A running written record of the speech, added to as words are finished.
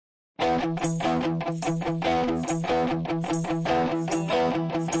Hej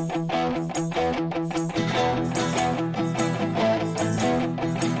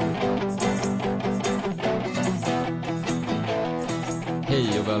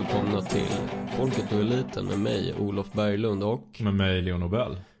och välkomna till Folket och Eliten med mig, Olof Berglund, och med mig, Leo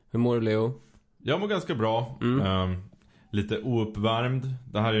Nobel. Hur mår du, Leo? Jag mår ganska bra. Lite ouppvärmd.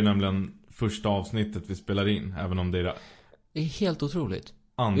 Det här är nämligen första avsnittet vi spelar in, även om det är Det är helt otroligt.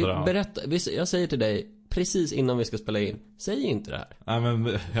 andra. Jag säger till dig precis innan vi ska spela in, säg inte det här. Nej,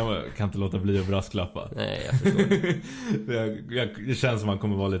 men jag kan inte låta bli att brasklappa. Nej, jag förstår. Det känns som man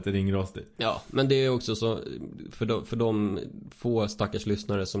kommer vara lite ringrostig. Ja, men det är också så för de få stackars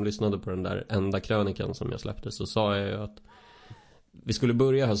lyssnare som lyssnade på den där enda krönikan som jag släppte, så sa jag ju att vi skulle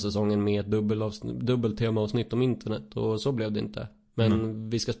börja höstsäsongen med ett dubbeltemaavsnitt om internet, och så blev det inte. Men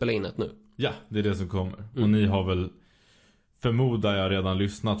vi ska spela in ett nu. Ja, det är det som kommer. Och ni har väl, förmodar jag, redan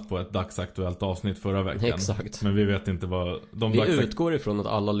lyssnat på ett dagsaktuellt avsnitt förra veckan. Exakt. Men vi vet inte vad vi utgår ifrån att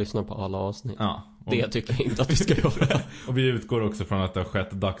alla lyssnar på alla avsnitt. Ja, det tycker jag inte att vi ska göra. Och vi utgår också från att det har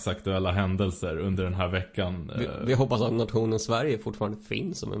skett dagsaktuella händelser under den här veckan. Vi hoppas att nationen Sverige fortfarande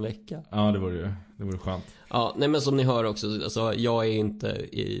finns om en vecka. Ja, det vore skönt. Ja, nej, men som ni hör också, alltså, jag är inte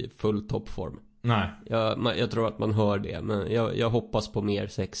i full toppform. Nej. Jag tror att man hör det. Men jag hoppas på mer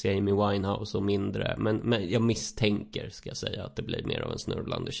sex i Amy Winehouse och mindre. Men jag misstänker, ska jag säga, att det blir mer av en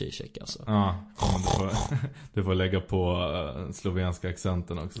snurrlande Zizek, alltså. Ja, du får lägga på slovenska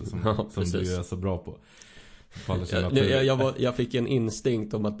accenten också, som du är så bra på. Jag fick en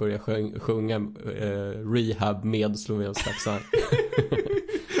instinkt om att börja sjunga Rehab med slovensk accent.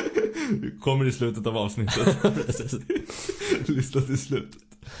 Kommer i slutet av avsnittet. Lyssna till slutet.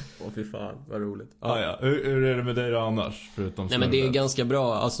 Fy fan, vad roligt. Ja. Hur är det med dig då annars? Förutom nej, men det är ganska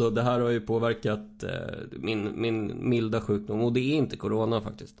bra. Alltså, det här har ju påverkat min milda sjukdom. Och det är inte corona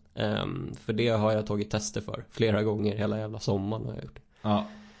faktiskt. För det har jag tagit tester för flera gånger. Hela jävla sommaren har jag gjort. Ja,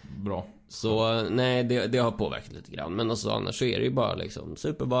 bra. Så nej, det har påverkat lite grann. Men alltså, annars så är det ju bara liksom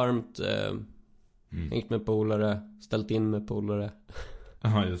supervarmt. Hängt med polare, ställt in med polare.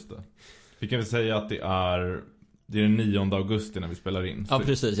 Ja, just det. Vi kan väl säga att det är den 9 augusti när vi spelar in. Ja,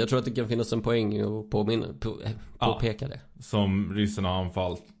 precis. Jag tror att det kan finnas en poäng att påpeka det. Som ryssarna har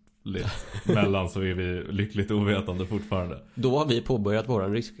anfallit mellan, så är vi lyckligt ovetande fortfarande. Då har vi påbörjat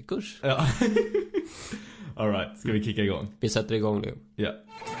våran ryska kurs. Ja. All right, ska vi kicka igång? Vi sätter igång nu. Ja.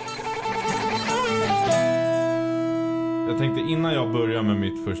 Jag tänkte, innan jag börjar med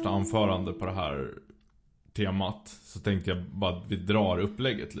mitt första anförande på det här temat, så tänkte jag bara att vi drar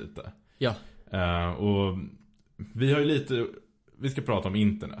upplägget lite. Ja. Och vi har ju vi ska prata om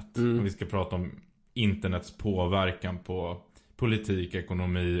internet. Och vi ska prata om internets påverkan på politik,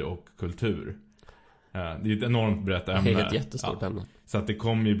 ekonomi och kultur. Det är ett enormt brett ämne. Det är ett jättestort ämne. Så att det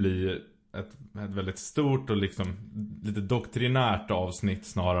kommer ju bli ett väldigt stort och liksom lite doktrinärt avsnitt,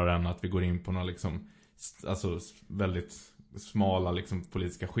 snarare än att vi går in på några liksom, alltså väldigt smala liksom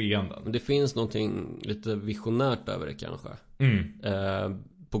politiska skeenden. Det finns någonting lite visionärt över det kanske.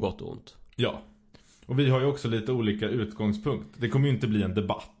 På gott och ont. Ja. Och vi har ju också lite olika utgångspunkt. Det kommer ju inte bli en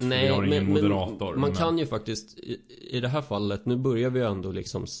debatt. Nej, vi har ingen moderator. Man kan ju faktiskt i det här fallet, nu börjar vi ändå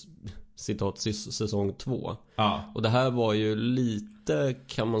liksom citat säsong 2. Ja. Och det här var ju lite,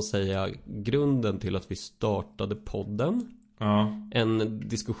 kan man säga, grunden till att vi startade podden. Ja. En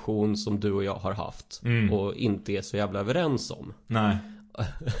diskussion som du och jag har haft och inte är så jävla överens om. Nej.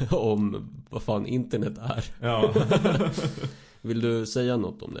 Om vad fan internet är. Ja. Vill du säga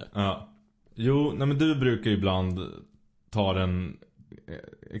något om det? Ja. Jo, nej, men du brukar ju ibland ta den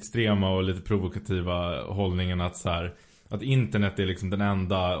extrema och lite provokativa hållningen att så här, att internet är liksom den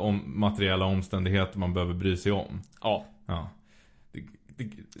enda materiella omständighet man behöver bry sig om. Ja. Ja.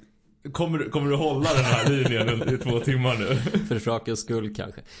 Kommer du hålla den här linjen i 2 timmar nu? För sakens skull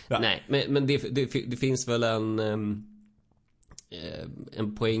kanske. Ja. Nej, men det finns väl en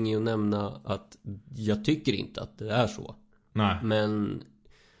poäng i att nämna att jag tycker inte att det är så. Nej. Men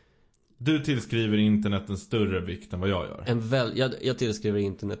du tillskriver internet en större vikt än vad jag gör. Jag tillskriver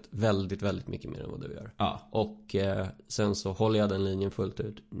internet väldigt, väldigt mycket mer än vad du gör. Ja. Och sen så håller jag den linjen fullt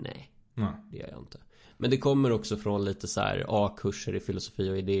ut. Nej, det gör jag inte. Men det kommer också från lite så här A-kurser i filosofi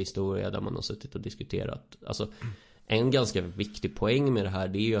och idéhistoria där man har suttit och diskuterat. Alltså, en ganska viktig poäng med det här,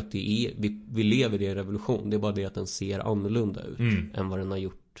 det är ju att vi lever i en revolution. Det är bara det att den ser annorlunda ut än vad den har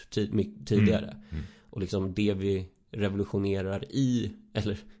gjort tidigare. Och liksom det vi revolutionerar i,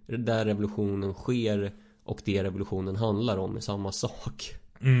 eller där revolutionen sker och det revolutionen handlar om, är samma sak.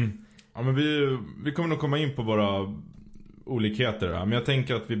 Ja, men vi kommer nog komma in på olikheter där. Men jag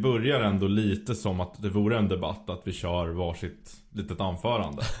tänker att vi börjar ändå lite som att det vore en debatt. Att vi kör varsitt litet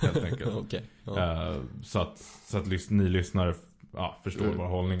anförande helt enkelt. Okay. Så att ni lyssnare förstår våra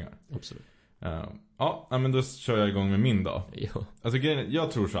hållningar. Absolut. Men då kör jag igång med min då. Ja. Alltså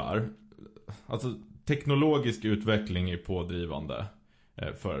jag tror så här. Alltså teknologisk utveckling är pådrivande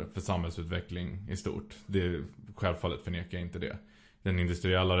för samhällsutveckling i stort. Självfallet förnekar jag inte det. Den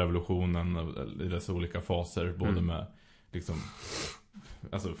industriella revolutionen i dess olika faser, både med liksom,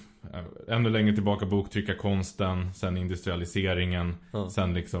 alltså ännu längre tillbaka boktryckarkonsten, sen industrialiseringen,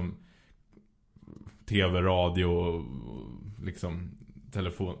 sen liksom tv, radio, liksom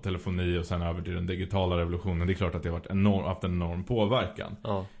telefoni och sen över till den digitala revolutionen. Det är klart att det har haft en enorm påverkan.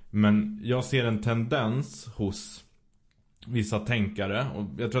 Men jag ser en tendens hos vissa tänkare, och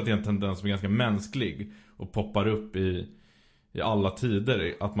jag tror att det är en tendens som är ganska mänsklig och poppar upp i alla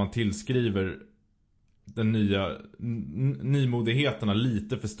tider, att man tillskriver den nymodigheterna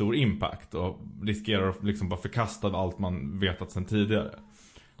lite för stor impact och riskerar att liksom bara förkasta allt man vetat sedan tidigare.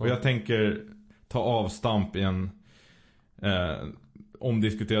 Och jag tänker ta avstamp i en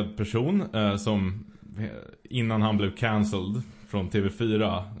omdiskuterad person som innan han blev cancelled från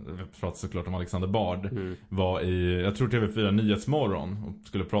TV4, jag pratar såklart om Alexander Bard, var i, jag tror TV4 Nyhetsmorgon och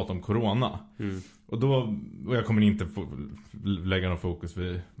skulle prata om corona. Och jag kommer inte lägga någon fokus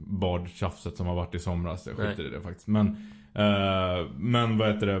vid Bard-tjafset som har varit i somras. Jag skiter i det faktiskt. Men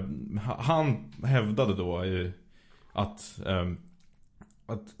vad heter det? Han hävdade då att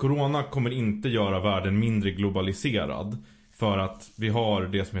corona kommer inte göra världen mindre globaliserad, för att vi har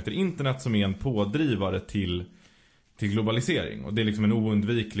det som heter internet som är en pådrivare till globalisering. Och det är liksom en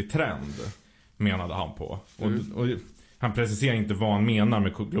oundviklig trend, menade han på. Och han preciserar inte vad han menar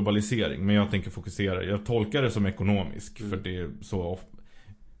med globalisering, men jag tänker jag tolkar det som ekonomisk, för det är så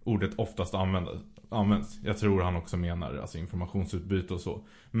ordet oftast används. Jag tror han också menar alltså informationsutbyte och så.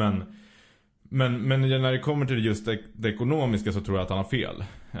 Men när det kommer till just det ekonomiska så tror jag att han har fel.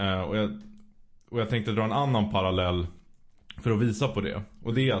 Och jag tänkte dra en annan parallell för att visa på det.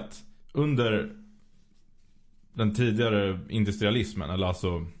 Och det är att under den tidigare industrialismen, eller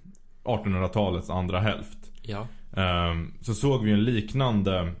alltså 1800-talets andra hälft, så såg vi en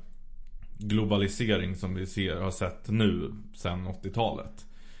liknande globalisering som vi har sett nu sedan 80-talet.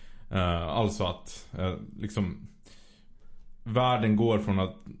 Alltså att liksom världen går från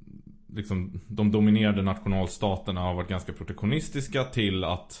att liksom de dominerade nationalstaterna har varit ganska protektionistiska till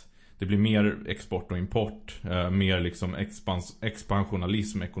att det blir mer export och import, mer liksom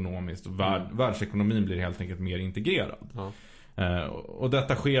expansionalism ekonomiskt, och världsekonomin blir helt enkelt mer integrerad. Och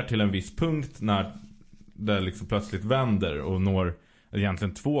detta sker till en viss punkt när det liksom plötsligt vänder och når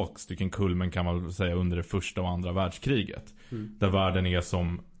egentligen 2 stycken kulmen, kan man säga, under det första och andra världskriget. Där världen är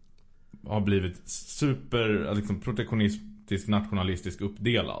som har blivit super liksom protektionistisk, nationalistisk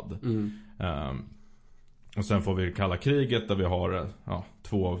uppdelad. Och sen får vi kalla kriget, där vi har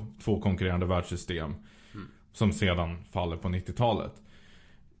två konkurrerande världssystem som sedan faller på 90-talet.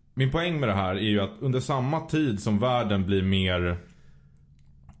 Min poäng med det här är ju att under samma tid som världen blir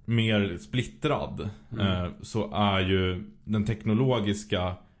mer splittrad, så är ju den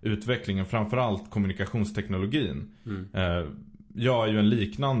teknologiska utvecklingen, framförallt kommunikationsteknologin, gör ju en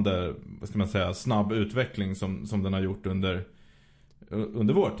liknande, vad ska man säga, snabb utveckling som den har gjort under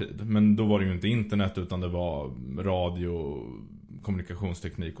vår tid. Men då var det ju inte internet, utan det var radio,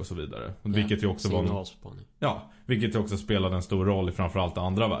 kommunikationsteknik och så vidare. Vilket ju också vilket ju också spelade en stor roll i framförallt det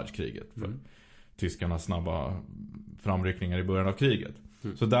andra världskriget, för tyskarnas snabba framryckningar i början av kriget.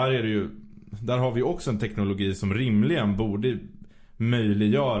 Så där har vi också en teknologi som rimligen borde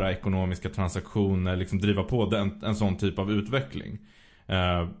möjliggöra ekonomiska transaktioner, liksom driva på en sån typ av utveckling.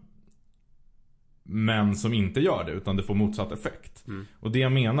 Men som inte gör det, utan det får motsatt effekt. Och det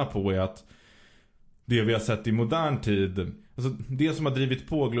jag menar på är att det vi har sett i modern tid, alltså det som har drivit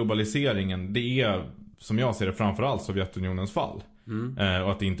på globaliseringen, det är, som jag ser det, framförallt Sovjetunionens fall.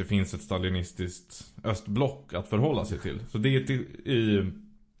 Och att det inte finns ett stalinistiskt östblock att förhålla sig till. Så det är i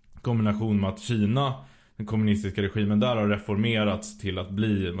kombination med att Kina, den kommunistiska regimen där, har reformerats till att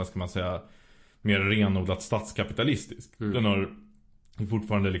bli, vad ska man säga, mer renodlat statskapitalistisk. Den är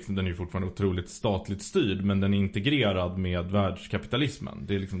fortfarande otroligt statligt styrd, men den är integrerad med världskapitalismen.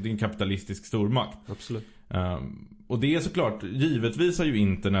 Det är en kapitalistisk stormakt. Absolut. Och det är såklart, givetvis har ju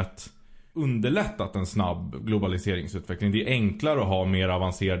internet underlättat en snabb globaliseringsutveckling. Det är enklare att ha mer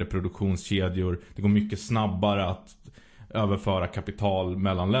avancerade produktionskedjor. Det går mycket snabbare att överföra kapital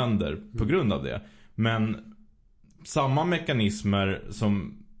mellan länder på grund av det. Men samma mekanismer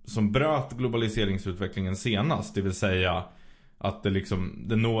som bröt globaliseringsutvecklingen senast, det vill säga att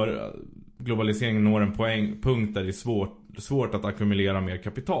det når globaliseringen når en punkt där det är svårt att ackumulera mer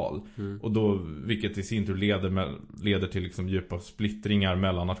kapital. Och då, vilket i sin tur leder till liksom djupa splittringar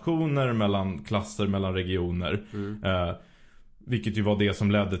mellan nationer, mellan klasser, mellan regioner. Vilket ju var det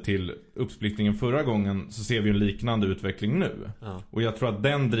som ledde till uppsplittringen förra gången. Så ser vi en liknande utveckling nu. Och jag tror att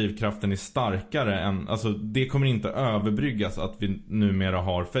den drivkraften är starkare än, alltså det kommer inte överbryggas att vi numera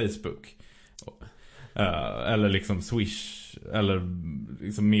har Facebook. Eller liksom Swish. Eller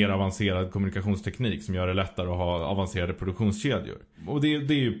liksom mer avancerad kommunikationsteknik som gör det lättare att ha avancerade produktionskedjor. Och det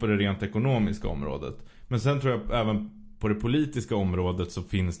är ju på det rent ekonomiska området. Men sen tror jag även på det politiska området så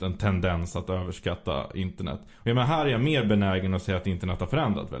finns det en tendens att överskatta internet. Och jag menar, här är jag mer benägen att säga att internet har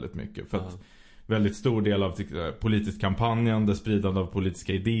förändrat väldigt mycket. För att väldigt stor del av politiskt kampanjande, spridande av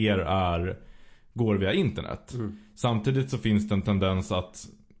politiska idéer går via internet. Samtidigt så finns det en tendens att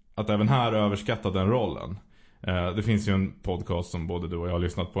även här överskatta den rollen. Det finns ju en podcast som både du och jag har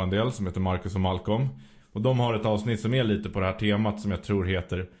lyssnat på en del som heter Marcus och Malcolm. Och de har ett avsnitt som är lite på det här temat som jag tror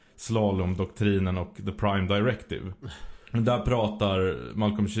heter Slalom-doktrinen och The Prime Directive. Där pratar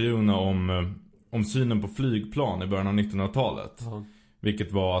Malcolm Chiuna om synen på flygplan i början av 1900-talet.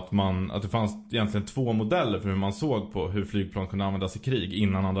 Vilket var att det fanns egentligen två modeller för hur man såg på hur flygplan kunde användas i krig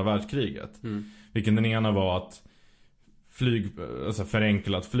innan andra världskriget. Vilken den ena var att alltså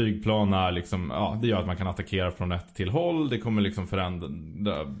förenklat flygplan är liksom, det gör att man kan attackera från ett till håll. Det kommer liksom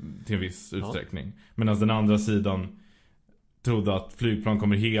förändra till en viss utsträckning. Medan den andra sidan trodde att flygplan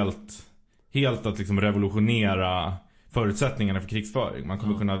kommer helt att liksom revolutionera förutsättningarna för krigsföring. Man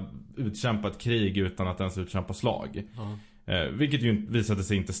kommer kunna utkämpa ett krig utan att ens utkämpa slag. Vilket ju visade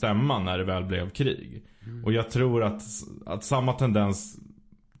sig inte stämma när det väl blev krig. Och jag tror att samma tendens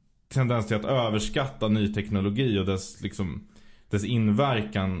till att överskatta ny teknologi och dess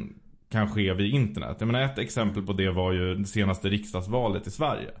inverkan kan ske vid internet. Jag menar, ett exempel på det var ju det senaste riksdagsvalet i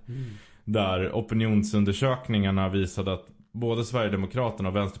Sverige. Där opinionsundersökningarna visade att både Sverigedemokraterna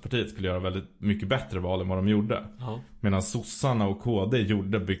och Vänsterpartiet skulle göra väldigt mycket bättre val än vad de gjorde. Medan sossarna och KD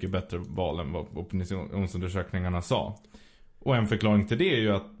gjorde mycket bättre val än vad opinionsundersökningarna sa. Och en förklaring till det är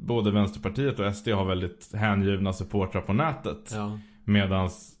ju att både Vänsterpartiet och SD har väldigt hängivna supportrar på nätet. Medan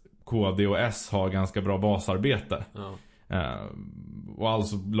KD och S har ganska bra basarbete. Och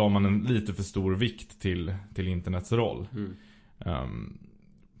alltså la man en lite för stor vikt till internets roll.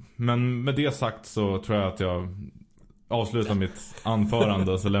 Men med det sagt så tror jag att jag avslutar mitt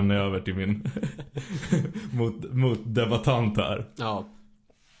anförande och så lämnar jag över till min mot debattant här.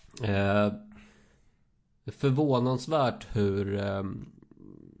 Förvånansvärt hur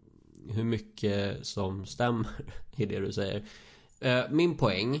mycket som stämmer i det du säger. Min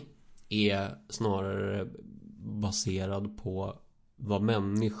poäng är snarare baserad på vad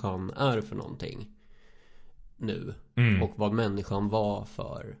människan är för någonting nu. Och vad människan var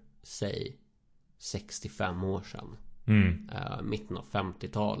för, säg, 65 år sedan. Mitten av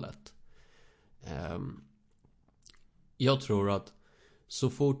 50-talet. Jag tror att så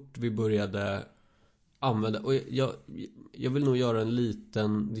fort vi började använda, och jag vill nog göra en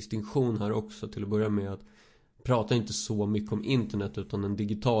liten distinktion här också till att börja med, att prata inte så mycket om internet utan en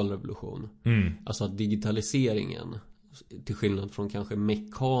digital revolution. Alltså att digitaliseringen, till skillnad från kanske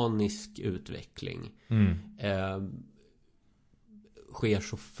mekanisk utveckling, sker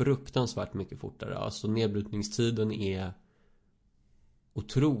så fruktansvärt mycket fortare. Alltså nedbrytningstiden är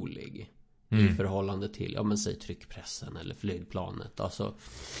otrolig i förhållande till, säg tryckpressen eller flygplanet. Alltså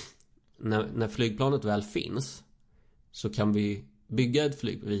när flygplanet väl finns så kan vi bygga ett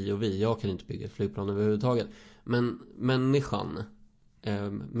jag kan inte bygga ett flygplan överhuvudtaget, men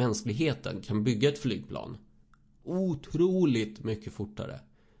mänskligheten kan bygga ett flygplan otroligt mycket fortare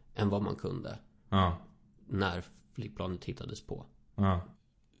än vad man kunde när flygplanet hittades på.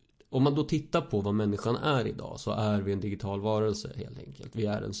 Om man då tittar på vad människan är idag, så är vi en digital varelse helt enkelt. Vi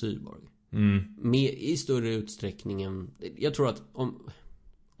är en cyborg. I större utsträckning än, jag tror att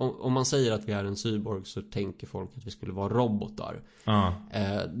om man säger att vi är en cyborg så tänker folk att vi skulle vara robotar.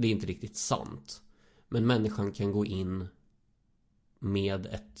 Det är inte riktigt sant. Men människan kan gå in med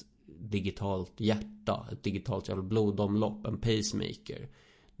ett digitalt hjärta, ett digitalt jävla blodomlopp, en pacemaker.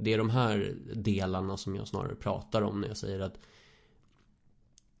 Det är de här delarna som jag snarare pratar om när jag säger att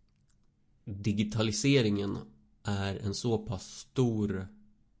digitaliseringen är en så pass stor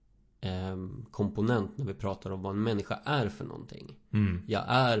komponent när vi pratar om vad en människa är för någonting. Jag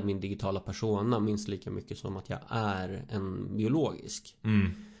är min digitala persona minst lika mycket som att jag är en biologisk.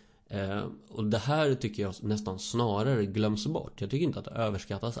 Och det här tycker jag nästan snarare glöms bort. Jag tycker inte att det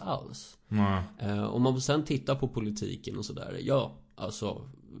överskattas alls. Om man sen tittar på politiken och sådär, alltså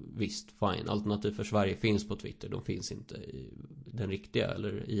visst, fine. Alternativ för Sverige finns på Twitter. De finns inte den riktiga,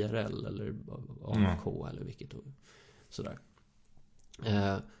 eller IRL eller AMK eller vilket sådär.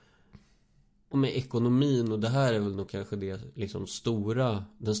 Och med ekonomin, och det här är väl nog kanske det liksom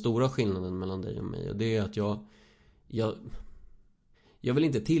den stora skillnaden mellan dig och mig, och det är att jag vill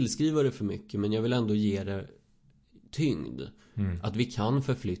inte tillskriva det för mycket, men jag vill ändå ge det tyngd. Att vi kan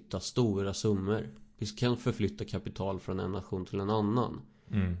förflytta stora summor. Vi kan förflytta kapital från en nation till en annan.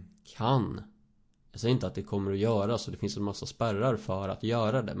 Kan. Jag säger inte att det kommer att göras, och det finns en massa spärrar för att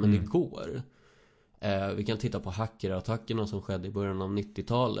göra det, men det går. Vi kan titta på hackerattackerna som skedde i början av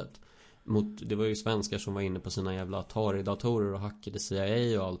 90-talet. Det var ju svenskar som var inne på sina jävla Atari-datorer och hackade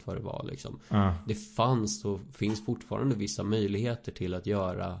CIA och allt vad det var liksom. Det fanns och finns fortfarande vissa möjligheter till att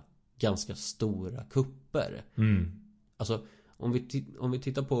göra ganska stora kupper. Alltså om vi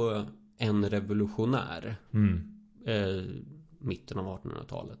tittar på en revolutionär mitten av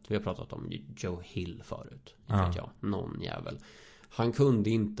 1800-talet. Vi har pratat om Joe Hill förut. Någon jävel. Han kunde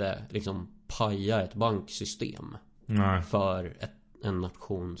inte liksom paja ett banksystem för en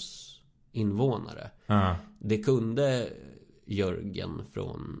nations invånare. Det kunde Jörgen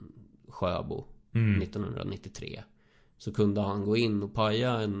från Sjöbo 1993. Så kunde han gå in och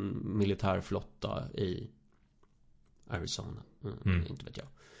paja en militärflotta i Arizona. Inte vet jag.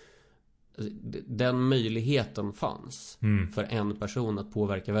 Den möjligheten fanns för en person att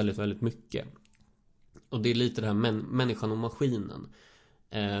påverka väldigt, väldigt mycket. Och det är lite det här människan och maskinen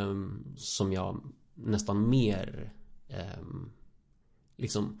som jag nästan mer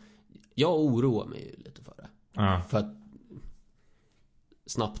liksom, jag oroar mig lite för det. För att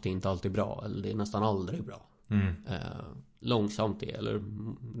snabbt är inte alltid bra, eller det är nästan aldrig bra. Långsamt är, eller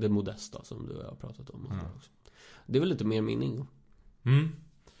det modesta som du har pratat om också. Det är väl lite mer min ingång.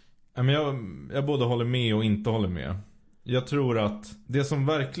 Men jag både håller med och inte håller med. Jag tror att det som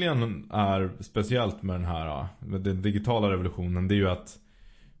verkligen är speciellt med den digitala revolutionen, det är ju att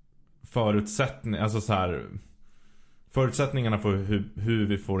förutsättningarna för hur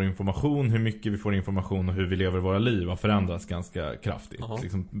vi får information, hur mycket vi får information och hur vi lever våra liv har förändrats ganska kraftigt.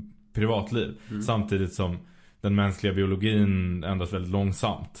 Liksom privatliv. Samtidigt som den mänskliga biologin ändras väldigt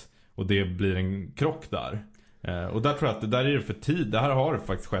långsamt. Och det blir en krock där. Och där tror jag att det där är för tid. Det här har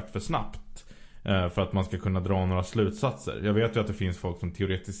faktiskt skett för snabbt. För att man ska kunna dra några slutsatser. Jag vet ju att det finns folk som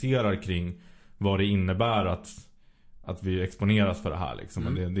teoretiserar kring vad det innebär att vi exponeras för det här.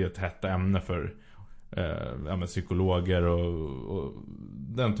 Liksom. Det är ett hett ämne för psykologer och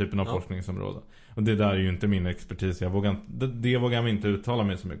den typen av forskningsområden. Och det där är ju inte min expertis. Det vågar jag inte uttala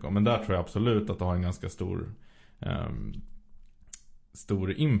mig så mycket om. Men där tror jag absolut att det har en ganska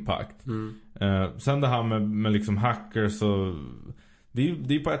stor impact. Sen det här med liksom hackers och det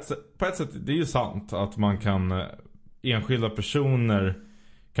är på ett sätt det är ju sant att man kan enskilda personer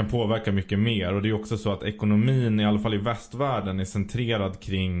kan påverka mycket mer, och det är också så att ekonomin i alla fall i västvärlden är centrerad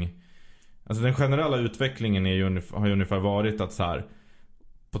kring, alltså den generella utvecklingen har ju ungefär varit att så här,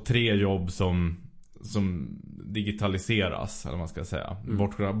 på 3 jobb som digitaliseras, eller vad man ska säga,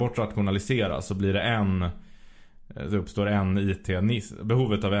 bortrationaliseras, så blir det uppstår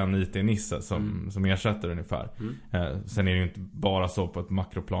behovet av en IT-nisse som ersätter ungefär. Sen är det ju inte bara så på ett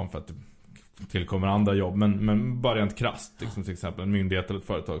makroplan för att det tillkommer andra jobb, men bara rent krasst, liksom, till exempel en myndighet eller ett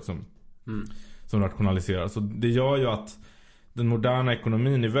företag som rationaliserar. Så det gör ju att den moderna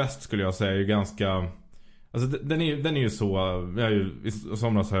ekonomin i väst, skulle jag säga, är ju ganska, alltså den är ju så, i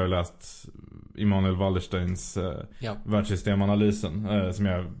somras har jag läst Immanuel Wallersteins världssystemanalysen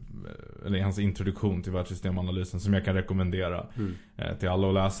eller hans introduktion till världssystemanalysen, som jag kan rekommendera till alla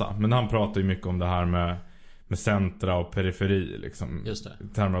att läsa. Men han pratar ju mycket om det här med centra och periferi liksom, i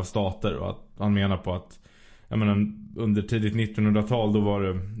termer av stater, och att han menar på att under tidigt 1900-tal då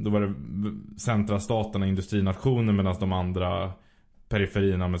var det centrastaterna, industrinationer, medan de andra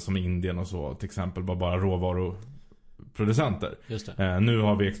periferierna som Indien och så till exempel var bara råvaruproducenter. Nu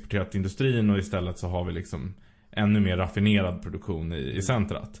har vi exporterat industrin, och istället så har vi liksom ännu mer raffinerad produktion i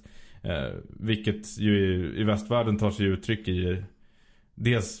centrat. Vilket ju i västvärlden tar sig uttryck i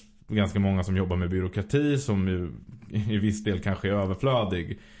dels ganska många som jobbar med byråkrati, som ju i viss del kanske är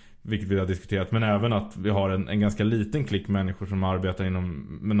överflödig, vilket vi har diskuterat, men även att vi har en ganska liten klick människor som arbetar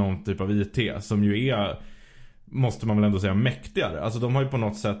med någon typ av IT, som ju är, måste man väl ändå säga, mäktigare. Alltså de har ju på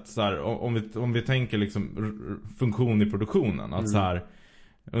något sätt så här, om vi tänker liksom funktion i produktionen, att så här,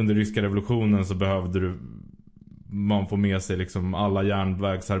 under ryska revolutionen så behövde man få med sig liksom alla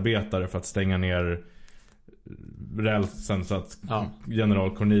järnvägsarbetare för att stänga ner rälsen så att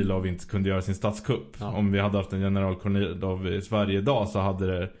general Kornilov inte kunde göra sin statskupp. Om vi hade haft en general Kornilov i Sverige idag, så hade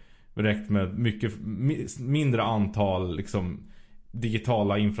det räckt med mycket mindre antal liksom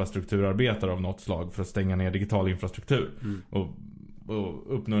digitala infrastrukturarbetare av något slag för att stänga ner digital infrastruktur och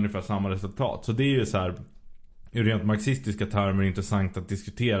uppnå ungefär samma resultat. Så det är ju så här, i rent marxistiska termer intressant att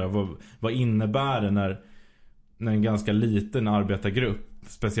diskutera. Vad innebär det när en ganska liten arbetargrupp,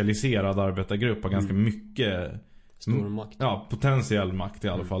 specialiserad arbetargrupp, har ganska mycket stor makt. Ja, potentiell makt i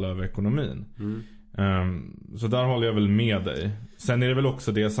alla fall över ekonomin. Så där håller jag väl med dig. Sen är det väl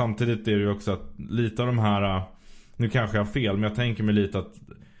också det, samtidigt är det ju också att lite av de här, nu kanske jag har fel, men jag tänker mig lite att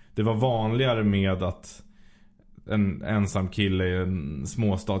det var vanligare med att en ensam kille i en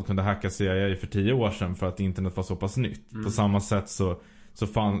småstad kunde hacka CIA för 10 år sedan för att internet var så pass nytt. På samma sätt så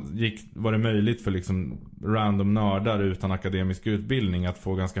var det möjligt för liksom random nördar utan akademisk utbildning att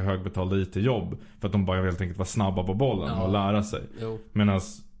få ganska högbetalda IT-jobb för att de bara helt enkelt var snabba på bollen och lära sig. Medan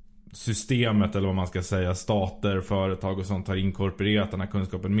systemet, eller vad man ska säga, stater, företag och sånt har inkorporerat den här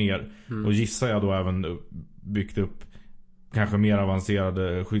kunskapen mer. Och gissar jag då även byggt upp kanske mer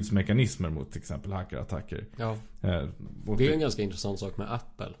avancerade skyddsmekanismer mot till exempel hackerattacker. Ja. Det är en ganska intressant sak med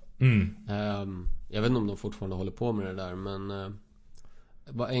Apple. Jag vet inte om de fortfarande håller på med det där, men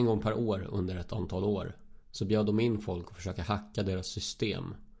var en gång per år under ett antal år så bjöd de in folk och försöka hacka deras system.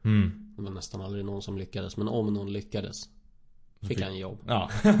 Det var nästan aldrig någon som lyckades, men om någon lyckades fick han jobb. Ja.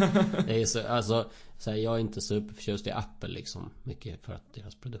 Det är så, alltså, så här, jag är inte superförtjust i Apple liksom, mycket för att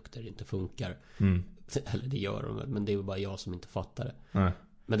deras produkter inte funkar. Eller det gör de, men det är bara jag som inte fattar det. Nej.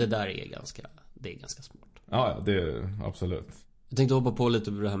 Men det där är ganska smart. Ja, det är absolut. Jag tänkte hoppa på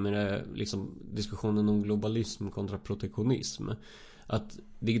lite på det här med det, liksom, diskussionen om globalism kontra protektionism. Att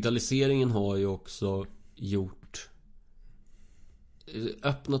digitaliseringen har ju också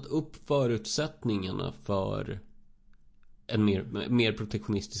öppnat upp förutsättningarna för en mer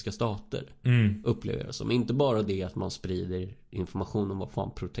protektionistiska stater. Upplever jag som. Inte bara det att man sprider information om vad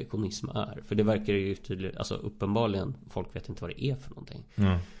fan protektionism är. För det verkar ju tydligt, alltså uppenbarligen, folk vet inte vad det är för någonting.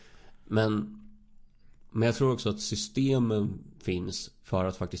 Men jag tror också att systemen finns för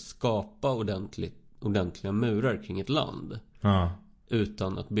att faktiskt skapa ordentliga murar kring ett land.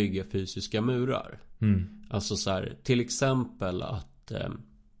 Utan att bygga fysiska murar. Alltså så här, till exempel att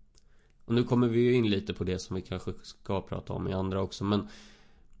och nu kommer vi ju in lite på det som vi kanske ska prata om i andra också, men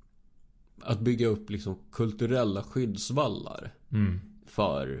att bygga upp liksom kulturella skyddsvallar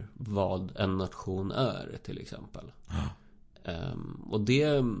för vad en nation är, till exempel. Och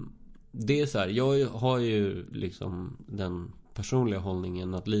det är så här, jag har ju liksom den personliga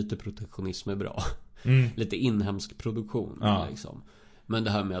hållningen att lite protektionism är bra. Lite inhemsk produktion liksom. Men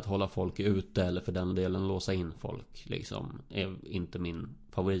det här med att hålla folk ute, eller för den delen låsa in folk liksom, är inte min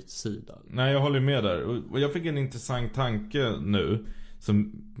favoritsida. Nej, jag håller med där. Och jag fick en intressant tanke nu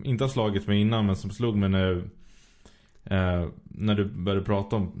som inte har slagit mig innan, men som slog mig när du började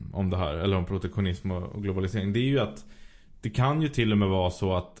prata om det här, eller om protektionism och globalisering. Det är ju att det kan ju till och med vara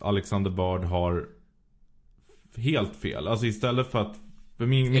så att Alexander Bard har helt fel. Alltså istället för att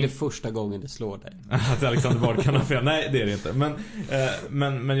är det första gången det slår dig? Att Alexander Bard kan ha fel? Nej, det är det inte.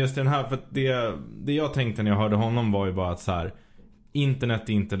 Men just den här, för att det jag tänkte när jag hörde honom var ju bara att så här, internet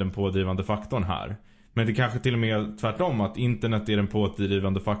är inte den pådrivande faktorn här. Men det kanske till och med tvärtom, att internet är den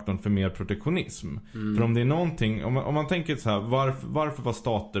pådrivande faktorn för mer protektionism. För om det är någonting, om man tänker så här, varför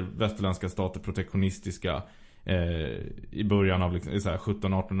var västerländska stater protektionistiska i början av liksom, så här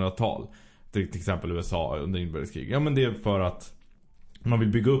 1700-1800-tal? Till exempel USA under inbördeskrig. Ja, men det är för att man vill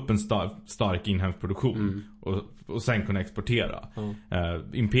bygga upp en stark inhemsk produktion och sen kunna exportera.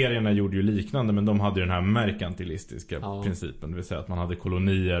 Imperierna gjorde ju liknande, men de hade ju den här merkantilistiska principen. Det vill säga att man hade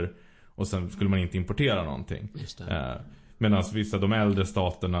kolonier och sen skulle man inte importera någonting. Medan vissa, de äldre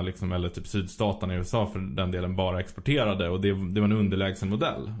staterna liksom, eller typ sydstaterna i USA för den delen, bara exporterade. Och det var en underlägsen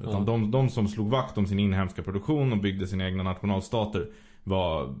modell. Utan de som slog vakt om sin inhemska produktion och byggde sina egna nationalstater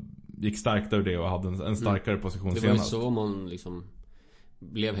gick starkt ur det och hade en starkare position senast. Det var ju så man liksom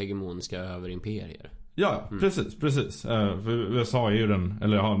blev hegemoniska över imperier. Ja, precis. För USA är ju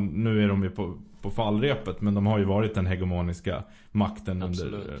nu är de ju på fallrepet, men de har ju varit den hegemoniska makten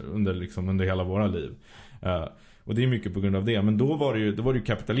under hela våra liv. Och det är mycket på grund av det. Men då var det ju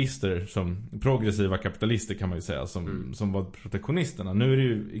kapitalister, progressiva kapitalister kan man ju säga, som var protektionisterna. Nu är det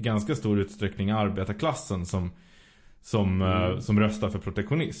ju i ganska stor utsträckning arbetarklassen som röstar för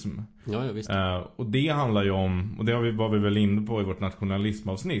protektionism. Ja, visst. Och det handlar ju om, och det var vi väl inne på i vårt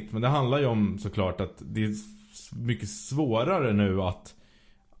nationalismavsnitt, men det handlar ju om såklart att det är mycket svårare nu att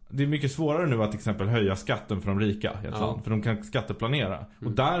till exempel höja skatten för de rika i ett land, för de kan skatteplanera.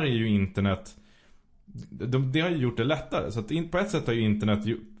 Och där är ju internet, det har ju gjort det lättare. Så att på ett sätt har ju internet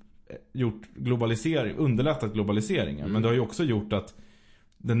underlättat globaliseringen, men det har ju också gjort att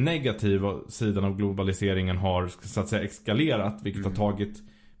den negativa sidan av globaliseringen har så att säga eskalerat, vilket har tagit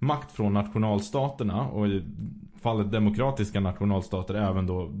makt från nationalstaterna och i fallet demokratiska nationalstater även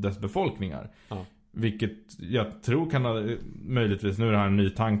då dess befolkningar. Ja. Vilket jag tror kan ha, möjligtvis, nu är det här en ny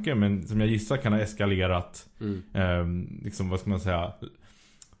tanke, men som jag gissar kan ha eskalerat liksom, vad ska man säga,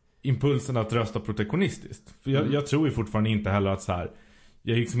 impulsen att rösta protektionistiskt. För jag tror ju fortfarande inte heller att så här,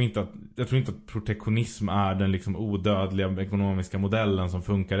 jag tror inte att protektionism är den liksom odödliga ekonomiska modellen som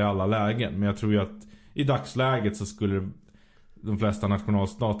funkar i alla lägen. Men jag tror ju att i dagsläget så skulle de flesta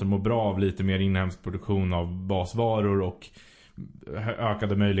nationalstater må bra av lite mer inhemsk produktion av basvaror och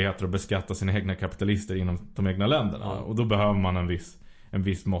ökade möjligheter att beskatta sina egna kapitalister inom de egna länderna. Ja. Och då behöver man en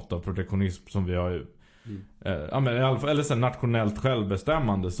viss mått av protektionism som vi har eller så nationellt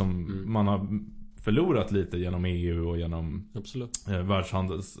självbestämmande som man har förlorat lite genom EU och genom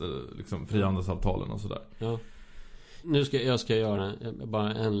världshandels liksom frihandelsavtalen och sådär. Ja. Nu ska jag göra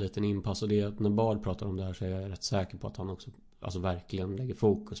bara en liten inpass, och det är att när Bard pratar om det här så är jag rätt säker på att han också verkligen lägger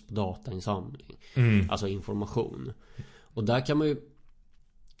fokus på datainsamling. Alltså information. Och där kan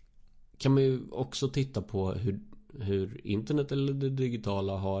man ju också titta på hur internet eller det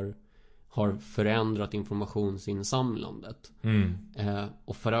digitala har förändrat informationsinsamlandet.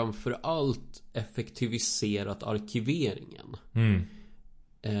 Och framförallt effektiviserat arkiveringen.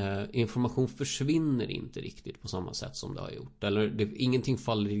 Information försvinner inte riktigt på samma sätt som det har gjort. Eller ingenting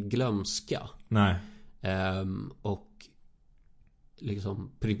faller i glömska. Nej. Och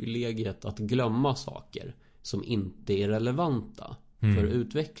liksom privilegiet att glömma saker som inte är relevanta för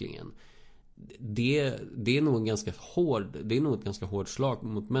utvecklingen. Det är nog ett ganska hårt slag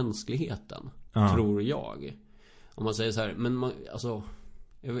mot mänskligheten, tror jag. Om man säger så här, men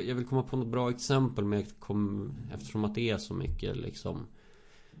jag vill komma på något bra exempel, men eftersom att det är så mycket liksom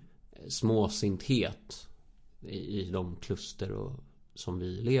småsinthet i de kluster som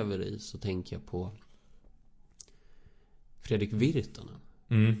vi lever i, så tänker jag på Fredrik Virtanen.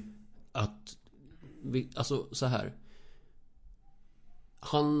 Att så här,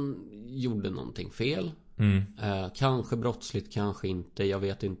 han gjorde någonting fel. Kanske brottsligt, kanske inte, jag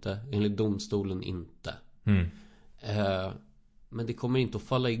vet inte. Enligt domstolen inte. Men det kommer inte att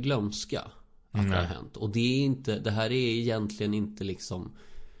falla i glömska att det har hänt. Och det här är egentligen inte liksom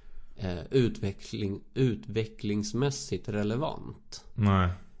utvecklingsmässigt relevant. Nej.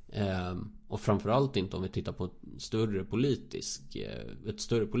 Och framförallt inte om vi tittar på ett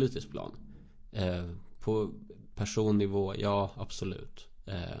större politiskt plan. På personnivå, ja, absolut.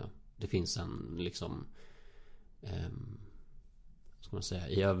 Det finns en liksom ska man säga,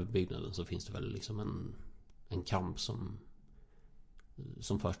 i överbyggnaden så finns det väl liksom en kamp som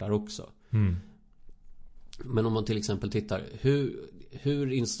förs där också. Men om man till exempel tittar,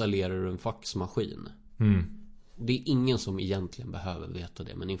 hur installerar du en faxmaskin? Det är ingen som egentligen behöver veta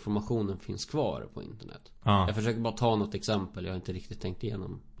det, men informationen finns kvar på internet. Jag försöker bara ta något exempel. Jag har inte riktigt tänkt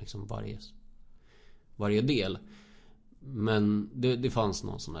igenom liksom varje del. Men det fanns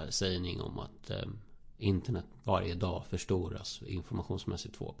någon sån här sägning om att internet varje dag förstoras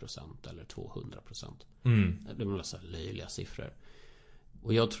informationsmässigt 2% eller 200%. Det är så löjliga siffror.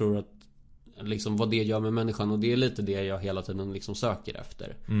 Och jag tror att liksom vad det gör med människan, och det är lite det jag hela tiden liksom söker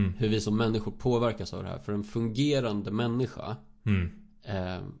efter. Hur vi som människor påverkas av det här. För en fungerande människa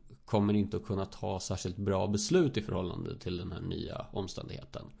kommer inte att kunna ta särskilt bra beslut i förhållande till den här nya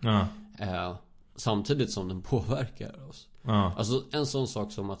omständigheten. Samtidigt som den påverkar oss. Alltså en sån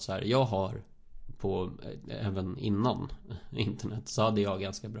sak som att så här, jag har även innan internet så hade jag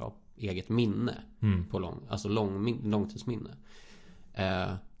ganska bra eget minne på långtidsminne.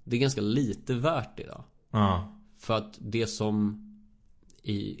 Det är ganska lite värt idag. För att det som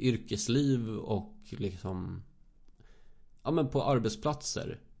i yrkesliv och liksom men på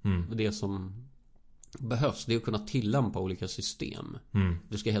arbetsplatser, det som behövs, det är att kunna tillämpa olika system.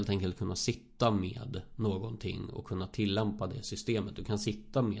 Du ska helt enkelt kunna sitta med någonting och kunna tillämpa det systemet. Du kan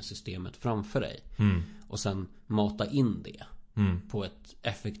sitta med systemet framför dig och sen mata in det på ett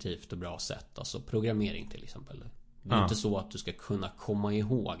effektivt och bra sätt. Alltså programmering till exempel. Det är inte så att du ska kunna komma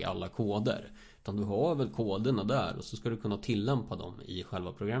ihåg alla koder, utan du har väl koderna där och så ska du kunna tillämpa dem i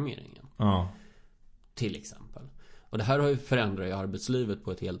själva programmeringen. Till exempel. Och det här har ju förändrat i arbetslivet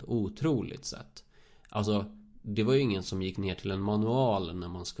på ett helt otroligt sätt. Alltså, det var ju ingen som gick ner till en manual när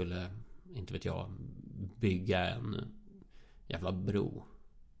man skulle, inte vet jag, bygga en jävla bro.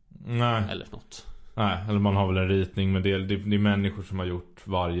 Nej. Eller något. Nej, eller man har väl en ritning, men det är människor som har gjort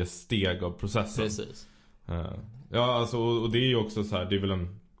varje steg av processen. Precis. Ja, alltså, och det är ju också så här, det är väl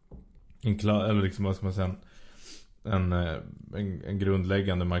eller liksom, vad ska man säga, en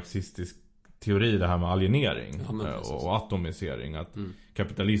grundläggande marxistisk teori, det här med alienering och atomisering, att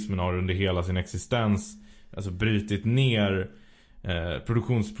kapitalismen har under hela sin existens alltså brytit ner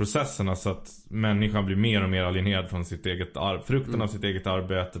produktionsprocesserna så att människan blir mer och mer alienerad från sitt eget frukten av sitt eget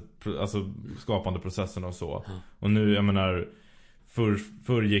arbete, alltså skapande processen och så. Och nu, jag menar,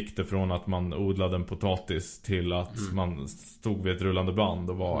 förr gick det från att man odlade en potatis till att man stod vid ett rullande band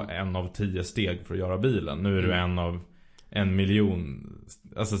och var en av 10 steg för att göra bilen. Nu är det en av 1 miljon.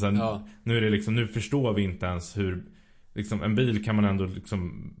 Alltså sen, nu är det liksom, nu förstår vi inte ens hur liksom, en bil kan man ändå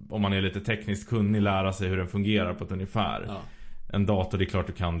liksom, om man är lite tekniskt kunnig, lära sig hur den fungerar på ett ungefär. En dator, det är klart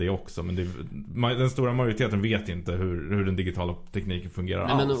du kan det också, men den stora majoriteten vet inte hur den digitala tekniken fungerar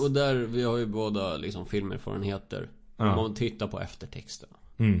alls. Men, och där, vi har ju båda liksom filmerfarenheter. Om man tittar på eftertexten.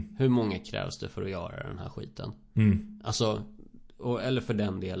 Hur många krävs det för att göra den här skiten? Alltså, eller för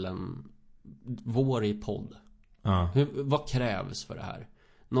den delen, vår i podd. Vad krävs för det här?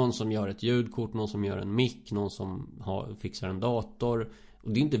 Någon som gör ett ljudkort, någon som gör en mic, någon som fixar en dator.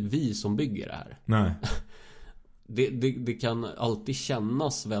 Och det är inte vi som bygger det här. Nej. Det kan alltid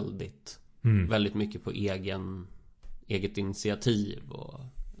kännas väldigt mycket på eget initiativ och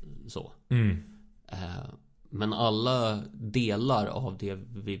så. Men alla delar av det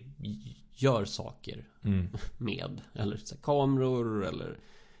vi gör saker med, eller så här, kameror eller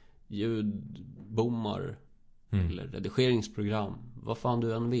ljudbommar eller redigeringsprogram, vad fan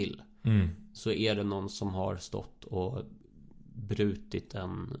du än vill, så är det någon som har stått och brutit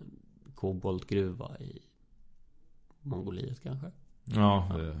en koboltgruva i Mongoliet kanske.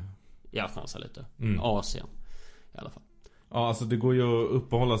 Jag chansar lite. Asien i alla fall. Ja, alltså det går ju att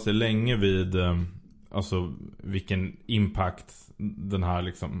uppehålla sig länge vid alltså vilken impact den här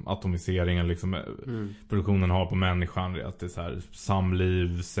liksom atomiseringen liksom produktionen har på människan, att det är så här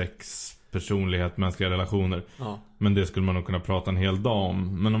samliv, sex, personlighet, mänskliga relationer. Men det skulle man nog kunna prata en hel dag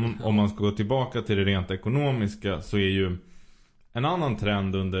om. Men om man ska gå tillbaka till det rent ekonomiska, så är ju en annan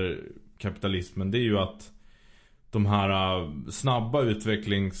trend under kapitalismen, det är ju att de här snabba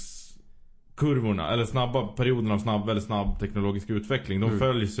utvecklingskurvorna, eller snabba perioderna av snabb teknologisk utveckling, de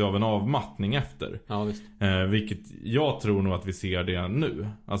följs ju av en avmattning efter. Vilket jag tror nog att vi ser det nu.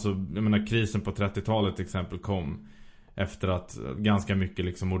 Alltså, jag menar, krisen på 30-talet till exempel kom efter att ganska mycket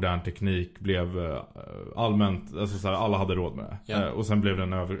liksom modern teknik blev allmänt, alltså så här, alla hade råd med det. Och sen blev det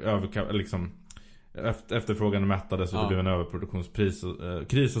en liksom efterfrågan mättades, så det blev en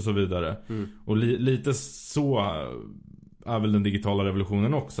överproduktionskris och så vidare. Och lite så är väl den digitala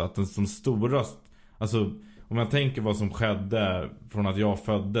revolutionen också, att den som stora, alltså om jag tänker vad som skedde från att jag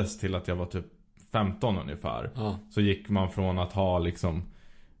föddes till att jag var typ 15 ungefär, så gick man från att ha liksom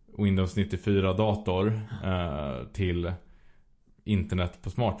Windows 94 dator till internet på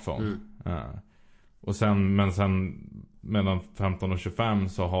smartphone. Och sen mellan 15 och 25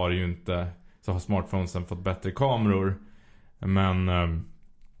 så har smartphonesen fått bättre kameror, men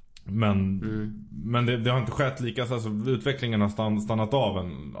det har inte skett lika, alltså utvecklingen har stannat av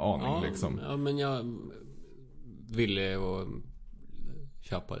en aning liksom. Ja, men jag ville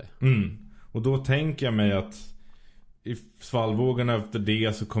köpa det. Och då tänker jag mig att i svallvågorna efter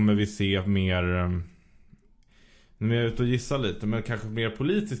det så kommer vi se mer, nu är jag ute och gissar lite, men kanske mer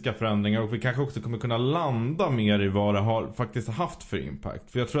politiska förändringar, och vi kanske också kommer kunna landa mer i vad det har faktiskt haft för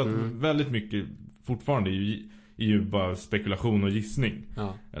impact. För jag tror att väldigt mycket fortfarande är ju bara spekulation och gissning.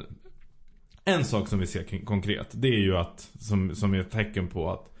 En sak som vi ser konkret, det är ju att som är ett tecken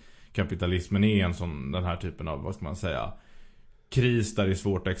på att kapitalismen är den här typen av, vad ska man säga, kris där det är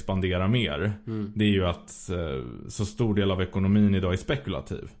svårt att expandera mer. Det är ju att så stor del av ekonomin idag är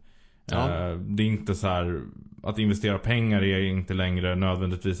spekulativ. Det är inte så här, att investera pengar är inte längre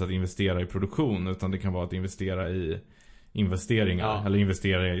nödvändigtvis att investera i produktion, utan det kan vara att investera i investeringar eller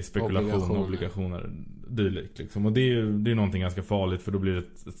investera i spekulation, obligationer dylikt liksom. Och det är någonting ganska farligt, för då blir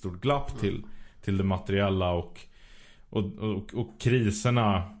det ett stort glapp till det materiella och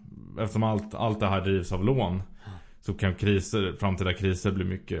kriserna, eftersom allt det här drivs av lån, så kan framtida kriser bli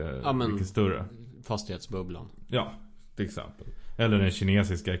mycket större. Fastighetsbubblan. Ja, till exempel. Eller den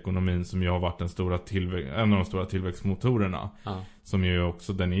kinesiska ekonomin, som ju har varit en av de stora tillväxtmotorerna. Som ju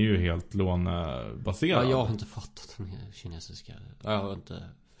också, den är ju helt lånebaserad. Jag har inte fattat den kinesiska. Jag har inte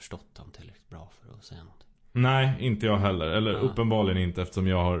förstått den tillräckligt bra för att säga något. Nej, inte jag heller. Eller uppenbarligen inte, eftersom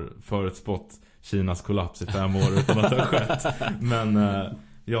jag har förutspått Kinas kollaps i 5 år utan att det har skett. Men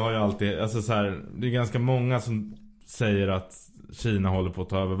jag har ju alltid, alltså så här, det är ganska många som säger att Kina håller på att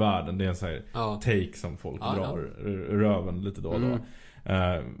ta över världen. Det är en sån här take som folk drar röven lite då och då.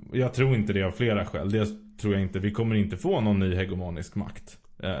 Jag tror inte det av flera skäl. Det tror jag inte. Vi kommer inte få någon ny hegemonisk makt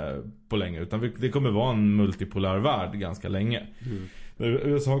på länge, utan det kommer vara en multipolär värld ganska länge.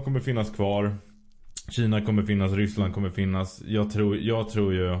 USA kommer finnas kvar. Kina kommer finnas, Ryssland kommer finnas. Jag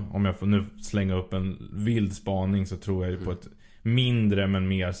tror ju, om jag får nu slänga upp en vild spaning, så tror jag ju på ett mindre men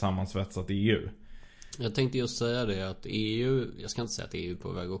mer sammansvetsat EU. Jag tänkte just säga det, att EU, jag ska inte säga att EU är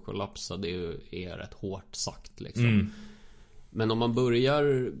på väg att kollapsa, det är rätt hårt sagt liksom. Men om man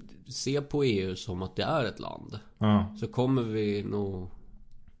börjar se på EU som att det är ett land, så kommer vi nog,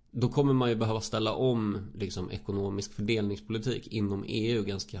 då kommer man ju behöva ställa om liksom ekonomisk fördelningspolitik inom EU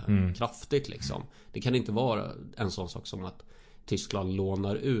ganska kraftigt liksom. Det kan inte vara en sån sak som att Tyskland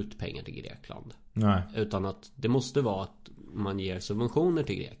lånar ut pengar till Grekland. Nej. Utan att det måste vara att man ger subventioner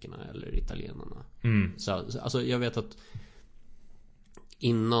till grekerna eller italienarna. Så, alltså jag vet att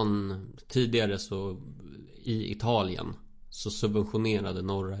tidigare så i Italien så subventionerade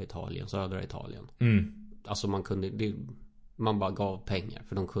norra Italien, södra Italien. Alltså man bara gav pengar,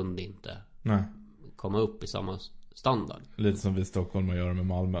 för de kunde inte komma upp i samma standard. Lite som vi i Stockholm gör med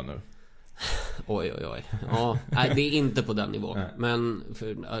Malmö nu. Oj. Ja, nej, det är inte på den nivån. Men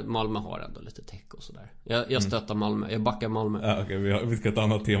för Malmö har ändå lite tech och sådär. Jag stöttar Malmö, jag backar Malmö. Ja, okej, vi ska ha ett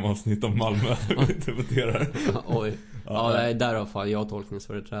annat temaavsnitt om Malmö. Vi debatterar. Oj. Ja, nej, där har fan jag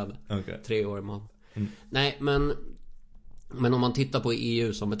tolkningsföreträde. 3 år i Malmö. Nej, men om man tittar på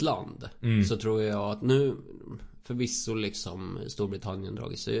EU som ett land, så tror jag att nu förvisso liksom Storbritannien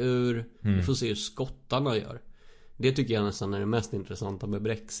dragit sig ur. Vi får se hur skottarna gör. Det tycker jag nästan är det mest intressanta med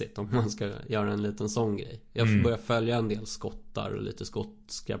Brexit, om man ska göra en liten sån grej. Jag får börja följa en del skottar och lite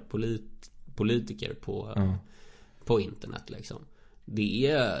skotska politiker på internet liksom.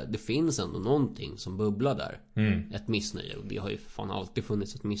 Det finns ändå någonting som bubblar där. Ett missnöje. Och det har ju fan alltid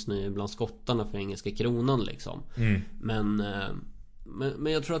funnits ett missnöje bland skottarna för engelska kronan liksom.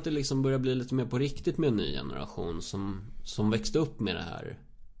 Men jag tror att det liksom börjar bli lite mer på riktigt med en ny generation som växte upp med det här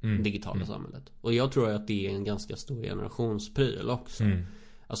digitala samhället. Och jag tror att det är en ganska stor generationspryl också.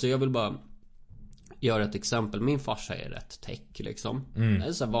 Alltså jag vill bara göra ett exempel. Min farsa är rätt tech liksom. Det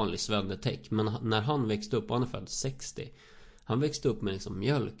är så här vanlig svennetech. Men när han växte upp, och han är född 60, han växte upp med liksom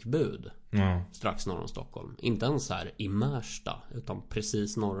mjölkbud strax norr om Stockholm. Inte ens här i Märsta, utan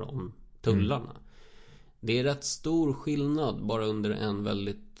precis norr om tullarna. Det är rätt stor skillnad bara under en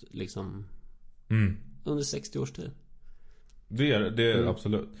väldigt liksom under 60 års tid. Det är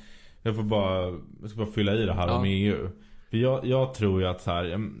absolut. Jag ska bara fylla i det här om EU. För jag tror ju att så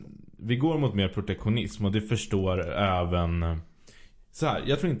här, vi går mot mer protektionism, och det förstår även så här,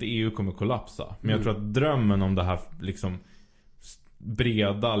 jag tror inte EU kommer kollapsa, men jag tror att drömmen om det här liksom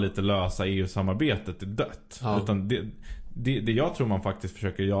breda, lite lösa EU-samarbetet är dött. Utan det jag tror man faktiskt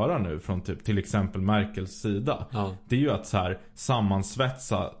försöker göra nu från typ till exempel Merkels sida, det är ju att så här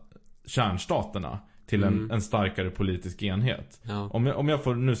sammansvetsa kärnstaterna till en starkare politisk enhet. Om jag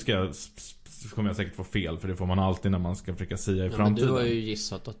får, nu kommer jag säkert få fel, för det får man alltid när man ska försöka sia i framtiden. Men du har ju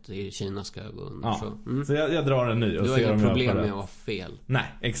gissat att Kina ska gå under. Så jag drar en ny och ser om jag har inga problem med att ha fel. Nej,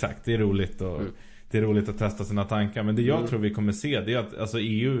 exakt, det är roligt det är roligt att testa sina tankar. Men det jag tror vi kommer se, det är att alltså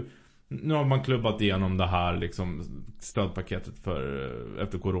EU, nu har man klubbat igenom det här liksom stödpaketet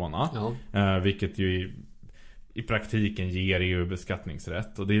efter corona, vilket ju i praktiken ger EU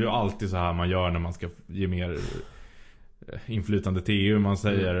beskattningsrätt. Och det är ju alltid så här man gör när man ska ge mer inflytande till EU. Man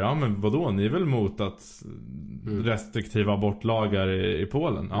säger, ja men vadå, ni är väl mot att restriktiva abortlagar i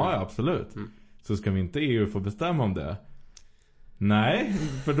Polen? Ja, absolut. Så ska vi inte EU få bestämma om det? Nej,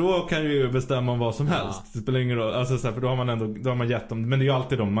 för då kan ju EU bestämma om vad som helst. Det spelar ingen roll, alltså så här, för då har man gett dem, men det är ju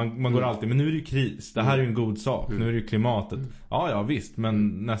alltid man går alltid, men nu är det ju kris, det här är ju en god sak, nu är det ju klimatet. Ja visst, men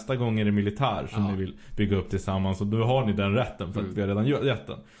nästa gång är det militär som ni vill bygga upp tillsammans, och då har ni den rätten för att vi har redan gett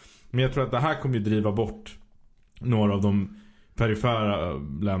den. Men jag tror att det här kommer ju driva bort några av de perifera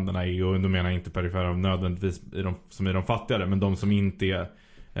länderna i EU, och då menar jag inte perifera nödvändigtvis som är de fattigare, men de som inte är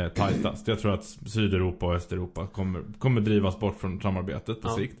tajtast. Jag tror att Sydeuropa och Östeuropa kommer drivas bort från samarbetet på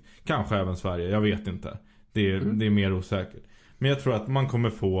sikt. Kanske även Sverige, jag vet inte. Det är mer osäkert. Men jag tror att man kommer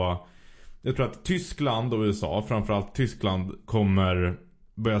få, jag tror att Tyskland och USA, framförallt Tyskland, kommer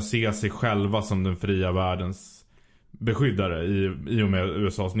börja se sig själva som den fria världens beskyddare i och med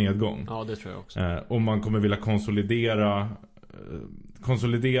USAs nedgång. Ja, det tror jag också. Och man kommer vilja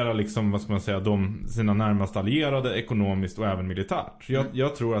konsolidera liksom, vad ska man säga, sina närmast allierade ekonomiskt och även militärt.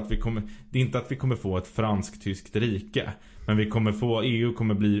 Jag tror att det är inte att vi kommer få ett fransk-tyskt rike, men EU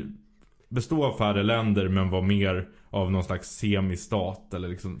kommer bestå av färre länder, men vara mer av någon slags semistat eller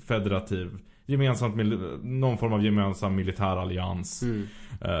liksom federativ, någon form av gemensam militärallians,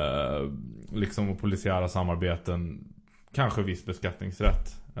 liksom, och polisiära samarbeten, kanske viss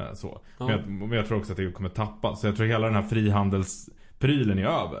beskattningsrätt, så. Men jag tror också att EU kommer tappa. Så jag tror hela den här frihandelsprylen är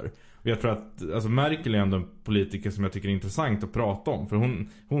över. jag tror att alltså Merkel är ändå en politiker som jag tycker är intressant att prata om. För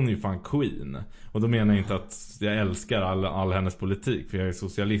hon är ju fan queen. Och då menar jag inte att jag älskar all hennes politik. För jag är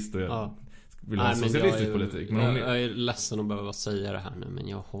socialist och jag vill ha socialistisk politik. Men jag är ledsen att behöva säga det här nu, men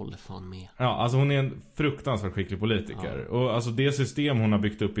jag håller fan med. Ja, alltså hon är en fruktansvärt skicklig politiker. Ja. Och alltså det system hon har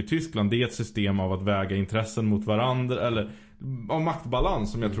byggt upp i Tyskland, det är ett system av att väga intressen mot varandra. Eller av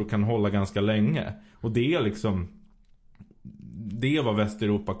maktbalans som jag tror kan hålla ganska länge. Och det är liksom... Det är vad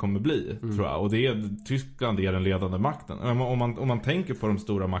Västeuropa kommer bli, tror jag. Och Tyskland är den ledande makten. Om man tänker på de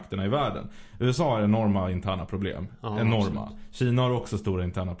stora makterna i världen. USA har enorma interna problem. Enorma. Absolut. Kina har också stora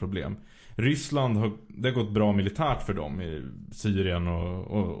interna problem. Ryssland det har gått bra militärt för dem i Syrien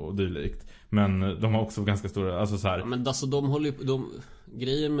och dylikt. Men de har också ganska stora... Alltså så här. Ja, men alltså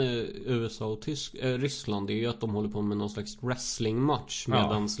grejen med USA och Ryssland är ju att de håller på med någon slags wrestlingmatch.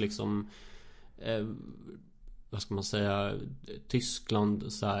 Medans liksom... vad ska man säga,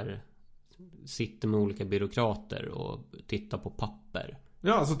 Tyskland så här, sitter med olika byråkrater och tittar på papper.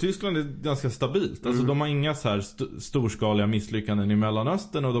 Ja, alltså Tyskland är ganska stabilt. Alltså de har inga så här storskaliga misslyckanden i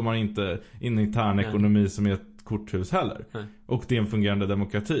Mellanöstern. Och de har inte en intern ekonomi som är ett korthus heller. Nej. Och det är en fungerande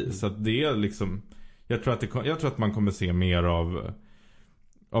demokrati. Så att det är liksom... Jag tror att man kommer se mer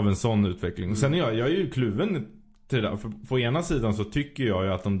av en sån utveckling. Sen jag är ju kluven till det. För på ena sidan så tycker jag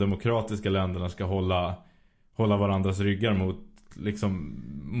ju att de demokratiska länderna ska hålla varandras ryggar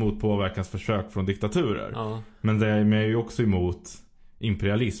mot påverkansförsök från diktaturer. Ja. Men det är ju också emot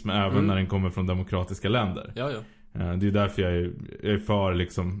imperialism även när den kommer från demokratiska länder. Ja. Det är ju därför jag är för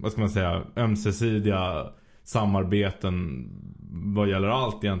liksom, vad ska man säga, ömsesidiga samarbeten vad gäller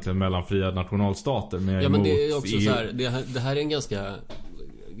allt egentligen mellan fria nationalstater. Men det är också EU. Så här, det här är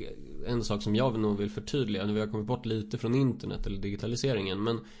en sak som jag nog vill förtydliga. Nu har jag kommit bort lite från internet eller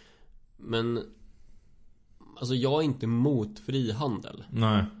digitaliseringen. Men alltså jag är inte emot frihandel.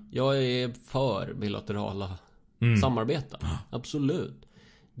 Nej. Jag är för bilaterala samarbeten. Absolut.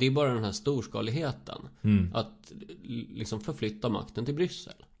 Det är bara den här storskaligheten. Att liksom förflytta makten till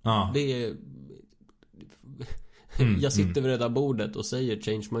Bryssel. Det är... Jag sitter vid det där bordet och säger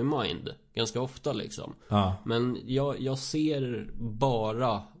change my mind ganska ofta liksom. Men jag ser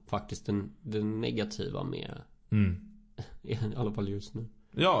bara faktiskt det negativa med i alla fall just nu.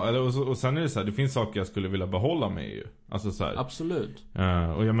 Ja, och sen är det så här, det finns saker jag skulle vilja behålla med EU. Alltså så här. Absolut.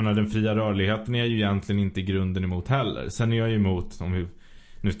 Och jag menar, den fria rörligheten är ju egentligen inte i grunden emot heller. Sen är jag ju emot,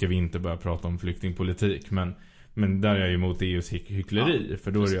 nu ska vi inte börja prata om flyktingpolitik, men där är jag ju emot EUs hyckleri.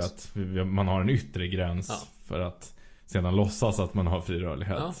 För då är det ju att man har en yttre gräns för att sedan låtsas att man har fri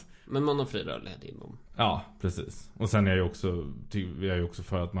rörlighet. Ja, men man har fri rörlighet inom. Ja, precis. Och sen är jag ju också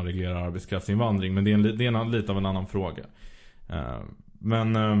för att man reglerar arbetskraftsinvandring. Men det är lite av en annan fråga.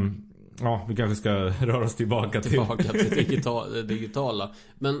 Men vi kanske ska röra oss tillbaka till det digitala.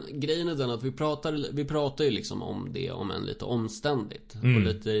 Men grejen är den att vi pratar ju liksom om det, om en lite omständigt och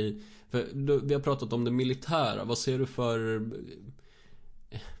lite vi har pratat om det militära. Vad ser du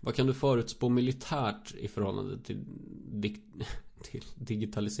vad kan du förutspå militärt i förhållande till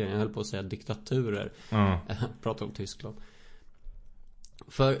digitalisering? Jag höll på att säga diktaturer. Pratar om Tyskland.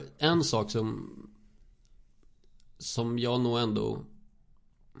 För en sak som jag nog ändå,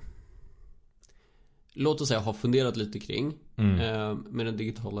 låt oss säga, har funderat lite kring med den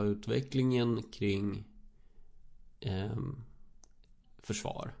digitala utvecklingen kring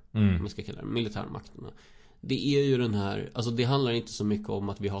försvar, om man ska kalla det, militärmakterna. Det är ju den här, alltså det handlar inte så mycket om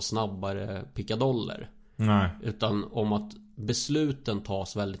att vi har snabbare pickadoller. Nej. Utan om att besluten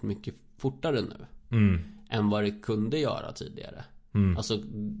tas väldigt mycket fortare nu än vad det kunde göra tidigare. Alltså,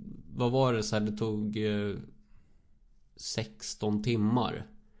 vad var det så här, det tog 16 timmar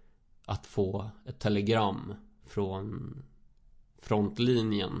att få ett telegram från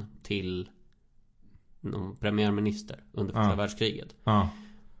frontlinjen till någon premiärminister under första världskriget.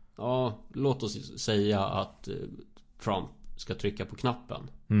 Ja, låt oss säga att Trump ska trycka på knappen.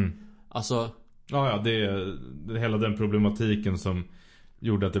 Alltså... det är hela den problematiken som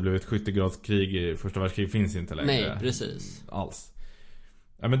gjorde att det blev ett skyttegravskrig i första världskriget finns inte längre. Nej, precis. Alls.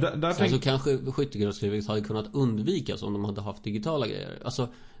 Ja, men där så kanske skyttegravskriget hade kunnat undvikas om de hade haft digitala grejer. Alltså,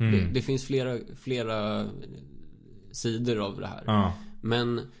 det finns flera sidor av det här.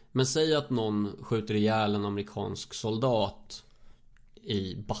 Men säg att någon skjuter ihjäl en amerikansk soldat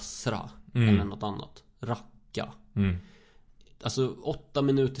i Basra eller något annat. Raqqa. Alltså 8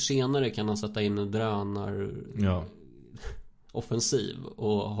 minuter senare kan han sätta in en offensiv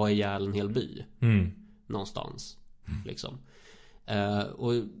och ha ihjäl en hel by någonstans liksom.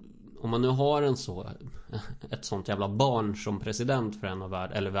 Och om man nu har ett sånt jävla barn som president för en av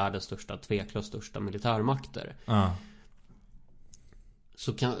världens största, tveklöst största militärmakter,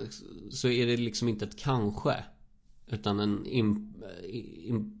 så är det liksom inte ett kanske, utan en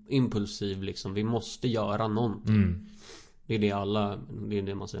impulsiv liksom, vi måste göra någonting. Det är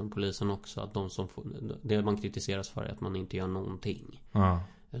det man säger om polisen också, att det man kritiseras för är att man inte gör någonting.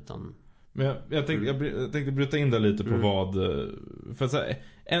 Utan men jag tänkte bryta in där lite på vad, för så här,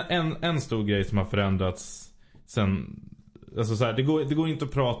 en stor grej som har förändrats sen, alltså så här, det går inte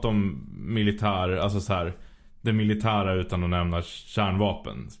att prata om militär, alltså så här, det militära utan att nämna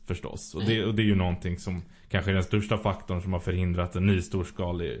kärnvapen förstås. Och det är ju någonting som kanske är den största faktorn som har förhindrat en ny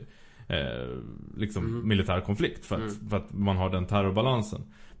storskalig militär konflikt, för att man har den terrorbalansen.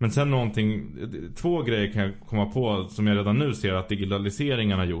 Men sen två grejer kan jag komma på som jag redan nu ser att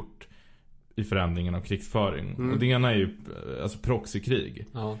digitaliseringen har gjort i förändringen av krigsföring. Och det ena är ju alltså proxykrig.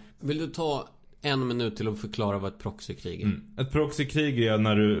 Ja. Vill du ta en minut till att förklara vad ett proxykrig är? Ett proxykrig är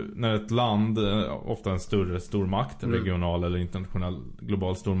när ett land, ofta en större stormakt, regional eller internationell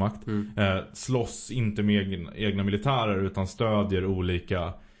global stormakt, slåss inte med egna militärer utan stödjer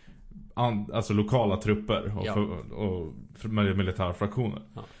olika alltså lokala trupper och militära fraktioner.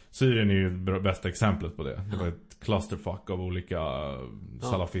 Syrien är ju det bästa exemplet på det. Det var ett clusterfuck av olika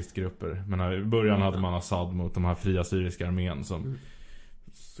salafistgrupper. Men i början hade man Assad mot de här fria syriska armén som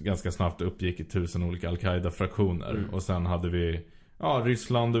ganska snabbt uppgick i 1000 olika Al-Qaida-fraktioner. Och sen hade vi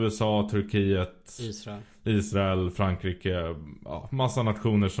Ryssland, USA, Turkiet, Israel, Frankrike, massa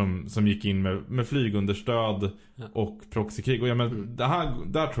nationer som gick in med flygunderstöd och proxykrig. Och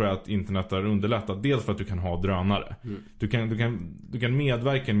där tror jag att internet har underlättat. Dels för att du kan ha drönare. Du kan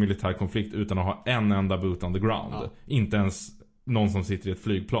medverka i en militär konflikt utan att ha en enda boot on the ground. Inte ens någon som sitter i ett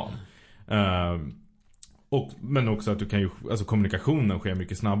flygplan. Men också att du kan ju, alltså kommunikationen sker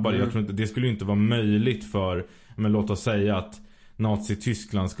mycket snabbare. Jag tror inte, det skulle ju inte vara möjligt för, men låt oss säga att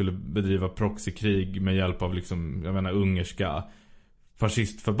Nazi-Tyskland skulle bedriva proxykrig med hjälp av ungerska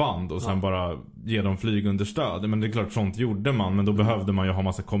fascistförband och sen bara ge dem flygunderstöd. Men det är klart, sånt gjorde man, men då behövde man ju ha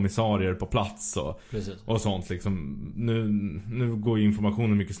massa kommissarier på plats och sånt liksom. Nu går ju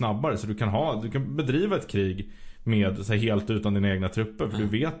informationen mycket snabbare, så du kan bedriva ett krig med så här, helt utan dina egna trupper,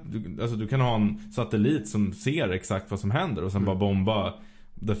 för du kan ha en satellit som ser exakt vad som händer och sen bara bomba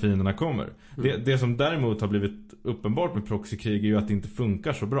där fienderna kommer. Det som däremot har blivit uppenbart med proxykrig är ju att det inte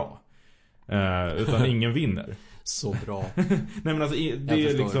funkar så bra. Utan ingen vinner. Så bra. Nej, men alltså det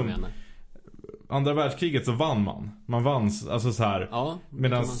är liksom andra världskriget så vann man. Man vann alltså så här,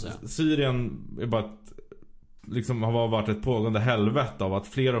 medan Syrien är bara har varit ett pågående helvete av att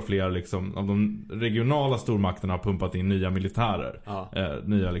fler och fler av de regionala stormakterna har pumpat in nya militärer.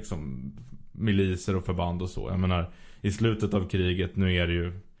 Nya miliser och förband och så. Jag menar, i slutet av kriget, nu är det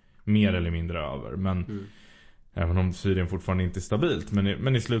ju mer eller mindre över, men även om Syrien fortfarande inte är stabilt,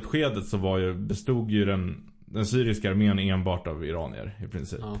 men i slutskedet så bestod ju den syriska armén enbart av iranier i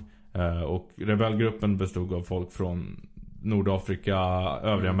princip. Och rebellgruppen bestod av folk från Nordafrika,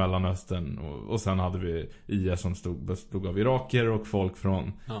 övriga Mellanöstern och sen hade vi IS som bestod av iraker och folk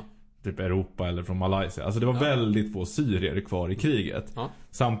från typ Europa eller från Malaysia. Alltså det var väldigt få syrier kvar i kriget.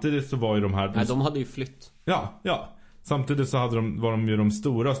 Samtidigt så var ju de här... Nej, de hade ju flytt. Ja. Samtidigt så var de ju de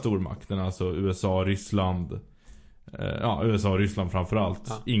stora stormakterna, alltså USA, Ryssland. USA och Ryssland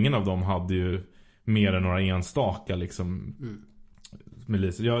framförallt. Ingen av dem hade ju mer än några enstaka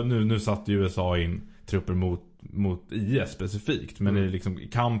miliser. Nu satt ju USA in trupper mot IS specifikt, men i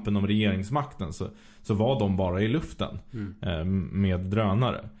kampen om regeringsmakten så var de bara i luften med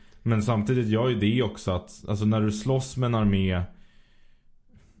drönare. Men samtidigt gör ju det också att alltså när du slåss med en armé,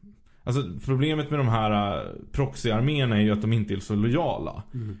 alltså problemet med de här proxyarméerna är ju att de inte är så lojala.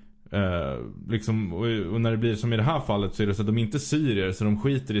 Och när det blir som i det här fallet så är det så att de inte är syrier, så de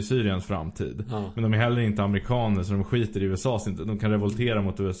skiter i Syriens framtid. Men de är heller inte amerikaner, så de skiter i USAs. De kan revoltera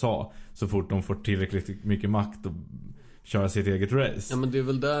mot USA så fort de får tillräckligt mycket makt och köra sitt eget race. Ja, men det är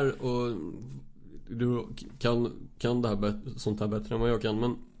väl där, och du kan det här sånt här bättre än vad jag kan,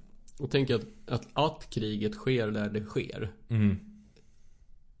 men och tänk att kriget sker där det sker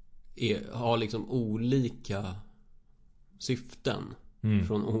har olika syften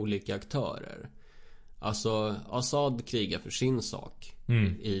från olika aktörer. Alltså Assad krigar för sin sak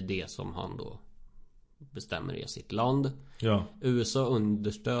i det som han då bestämmer är sitt land. USA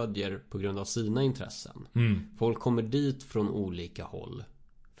understödjer på grund av sina intressen. Folk kommer dit från olika håll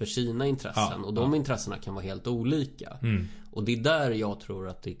för sina intressen, och de intressena kan vara helt olika. Och det är där jag tror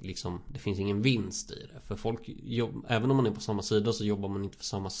att det finns ingen vinst i det. För folk, även om man är på samma sida, så jobbar man inte för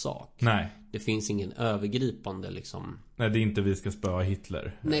samma sak. Nej. Det finns ingen övergripande Nej, det är inte vi ska spöa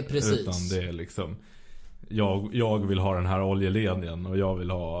Hitler. Nej, precis. Utan det är jag vill ha den här oljeledningen och jag vill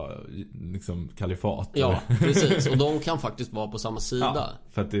ha liksom kalifat. Ja, precis. Och de kan faktiskt vara på samma sida. Ja,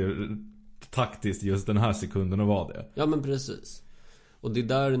 för att det är taktiskt just den här sekunden att vara det. Ja, men precis. Och det är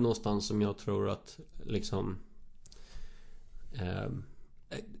där någonstans som jag tror att liksom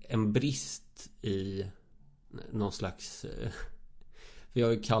en brist i någon slags vi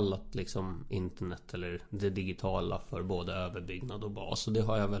har ju kallat liksom internet eller det digitala för både överbyggnad och bas. Och det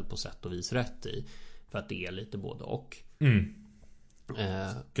har jag väl på sätt och vis rätt i. För att det är lite både och.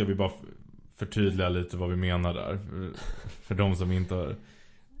 Ska vi bara förtydliga lite vad vi menar där? För de som inte har...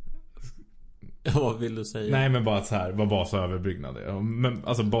 Vad vill du säga? Nej, men bara så här, vad bas och överbyggnad är. Men,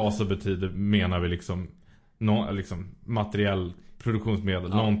 alltså bas och betyder, menar vi liksom, liksom materiell produktionsmedel.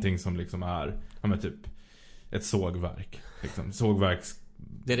 Ja. Någonting som liksom är, ja, men typ ett sågverk. Liksom. Sågverks...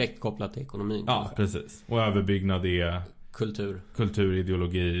 Direkt kopplat till ekonomin. Ja, kanske. Precis. Och överbyggnad är... Kultur,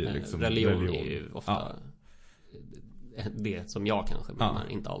 ideologi, liksom, religion är ju ofta det som jag kanske menar,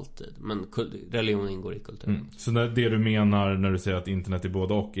 inte alltid. Men religion ingår i kulturen. Så det du menar när du säger att internet är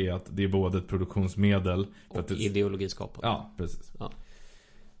både och är att det är både ett produktionsmedel och att ideologiskapande. Ja, precis. Ja.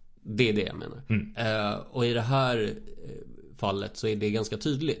 Det är det jag menar. Och i det här fallet så är det ganska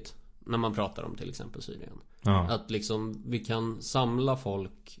tydligt när man pratar om till exempel Syrien. Att liksom vi kan samla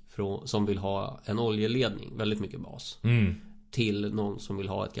folk som vill ha en oljeledning, väldigt mycket bas, till någon som vill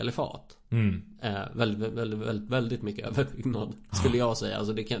ha ett kalifat. Väldigt mycket överbyggnad skulle jag säga.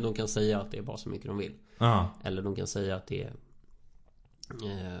 Alltså de kan säga att det är bara så mycket de vill. Eller de kan säga att det är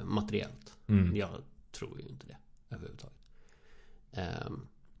materiellt. Jag tror ju inte det överhuvudtaget.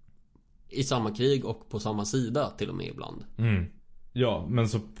 I samma krig och på samma sida till och med ibland. Ja, men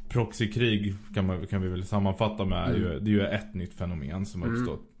så proxykrig kan vi väl sammanfatta med det är ju ett nytt fenomen som har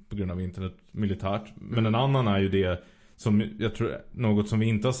uppstått på grund av internet militärt. Men en annan är ju det som jag tror något som vi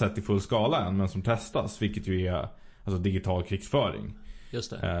inte har sett i full skala än, men som testas, vilket ju är alltså digital krigsföring.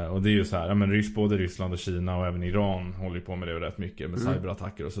 Just det. Och det är ju så här, ja, men både Ryssland och Kina och även Iran håller på med det rätt mycket med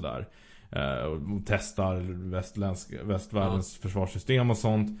cyberattacker och sådär. Och testar västvärldens försvarssystem och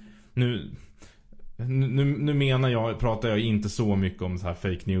sånt. Nu pratar jag inte så mycket om så här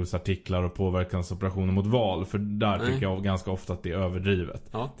fake news artiklar och påverkansoperationer mot val, för där tycker jag ganska ofta att det är överdrivet.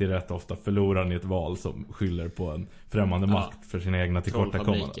 Ja. Det är rätt ofta förloraren i ett val som skyller på en främmande makt för sina egna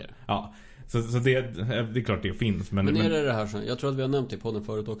tillkortakommanden. Ja. Så det är klart det finns, men är det här som jag tror att vi har nämnt i podden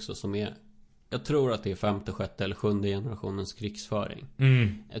förut också, som är, jag tror att det är 5:e, 6:e eller 7:e generationens krigsföring.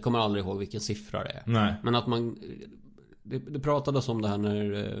 Jag kommer aldrig ihåg vilken siffra det är. Nej. Men att man det pratades om det här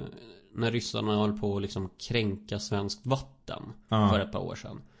när ryssarna höll på att liksom kränka svenskt vatten för ett par år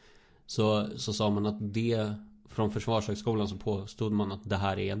sedan. Så sa man att det, från Försvarshögskolan så påstod man att det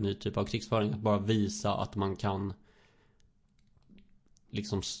här är en ny typ av krigsföring. Att bara visa att man kan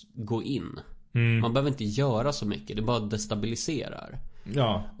liksom gå in. Man behöver inte göra så mycket, det bara destabiliserar.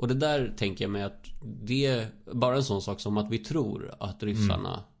 Ja. Och det där tänker jag mig att det är bara en sån sak som att vi tror att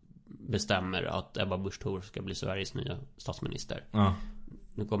ryssarna bestämmer att Ebba Busch Thor ska bli Sveriges nya statsminister.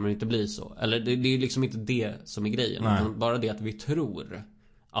 Nu kommer det inte bli så. Eller det är liksom inte det som är grejen. Utan bara det att vi tror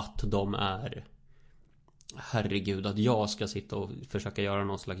att de är... Herregud, att jag ska sitta och försöka göra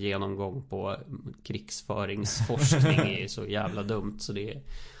någon slags genomgång på krigsföringsforskning är så jävla dumt. Så det är...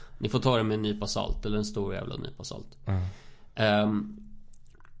 Ni får ta det med en nypa salt. Eller en stor jävla nypa salt.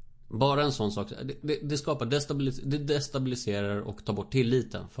 Bara en sån sak. Det skapar det destabiliserar och tar bort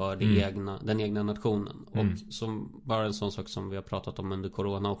tilliten för den egna nationen. Och som bara en sån sak som vi har pratat om under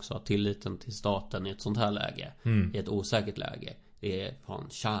corona också, att tilliten till staten i ett sånt här läge, i ett osäkert läge, det är fan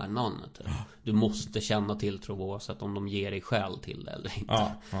kärnan. Du måste känna tilltro oavsett om de ger dig skäl till det eller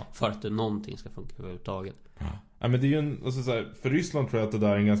inte. För att någonting ska funka överhuvudtaget. Ja, men det är ju alltså, så här, för Ryssland tror jag att det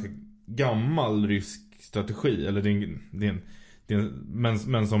där är en ganska gammal rysk strategi. Eller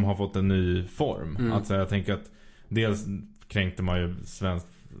men som har fått en ny form. Alltså jag tänker att dels kränkte man ju svenskt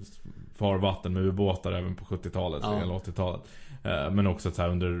farvatten med ubåtar även på 70-talet eller 80-talet. Men också så här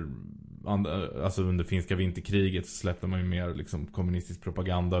under finska vinterkriget så släppte man ju mer liksom kommunistisk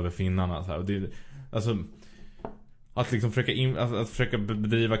propaganda över finnarna så här. Och det, alltså att liksom försöka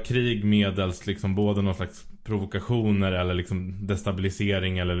bedriva krig medels liksom både någon slags provokationer eller liksom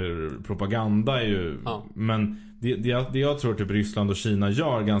destabilisering eller propaganda är ju men det jag tror typ Ryssland och Kina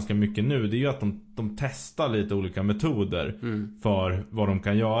gör ganska mycket nu, det är ju att de testar lite olika metoder för vad de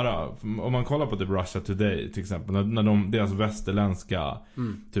kan göra. Om man kollar på typ Russia Today till exempel, när deras västerländska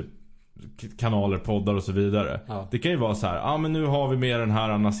typ kanaler, poddar och så vidare. Det kan ju vara så här, men nu har vi med den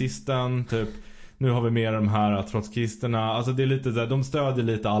här nazisten typ, nu har vi med de här trotskisterna. Alltså det är lite där, de stödjer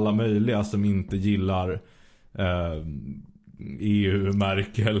lite alla möjliga som inte gillar EU,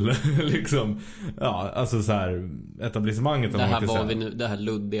 Merkel liksom. Ja, alltså så här etablissemanget. Det här var vi nu, det här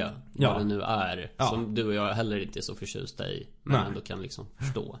luddiga, ja. vad det nu är, ja. Som du och jag heller inte är så förtjusta i, men nej. Ändå kan liksom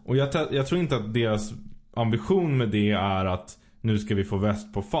förstå. Och jag tror inte att deras ambition med det är att nu ska vi få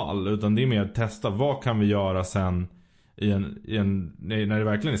väst på fall, utan det är mer att testa vad kan vi göra sen när det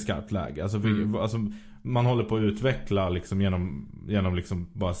verkligen är skarpt läge. Alltså, alltså man håller på att utveckla liksom genom liksom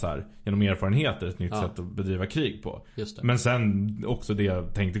bara så här, genom erfarenheter ett nytt sätt att bedriva krig på. Men sen också det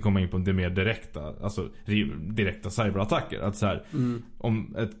jag tänkte komma in på, det mer direkta cyberattacker, att så här,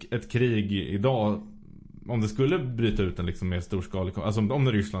 om ett krig idag, om det skulle bryta ut en liksom mer storskalig, alltså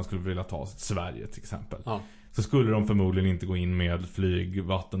om Ryssland skulle vilja ta sig till Sverige till exempel, så skulle de förmodligen inte gå in med flyg,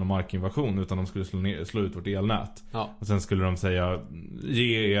 vatten och markinvasion, utan de skulle slå ut vårt elnät. Och sen skulle de säga,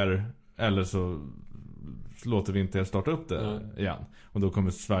 ge er, eller så låter vi inte er starta upp det igen. Och då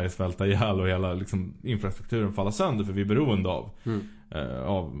kommer Sverige svälta ihjäl och hela liksom infrastrukturen falla sönder, för vi är beroende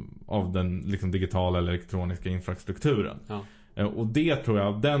av den liksom digitala eller elektroniska infrastrukturen. Och det tror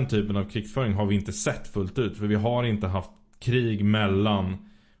jag, den typen av krigsföring har vi inte sett fullt ut, för vi har inte haft krig mellan,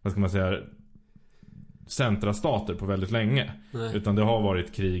 vad ska man säga, centrastater på väldigt länge. Utan det har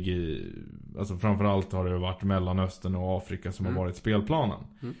varit krig i, alltså framförallt har det varit Mellanöstern och Afrika som har varit spelplanen.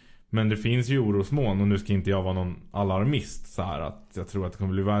 Men det finns ju orosmoln, och nu ska inte jag vara någon alarmist så här, att jag tror att det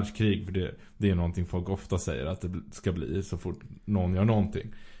kommer bli världskrig, för det är någonting folk ofta säger att det ska bli så fort någon gör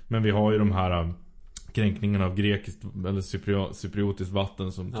någonting. Men vi har ju de här kränkningarna av grekiskt eller cypriotiskt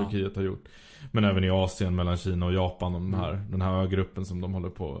vatten som Turkiet har gjort. Men även i Asien mellan Kina och Japan, den här ögruppen som de håller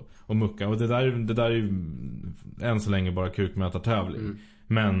på att mucka. Och det där är ju än så länge bara kukmätartävling.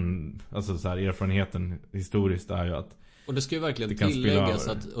 Men alltså så här, erfarenheten historiskt är ju att, och det ska ju verkligen tilläggas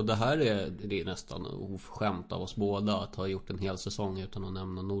att, och det här är nästan oförskämt av oss båda att ha gjort en hel säsong utan att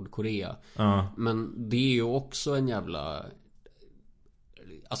nämna Nordkorea. Men det är ju också en jävla,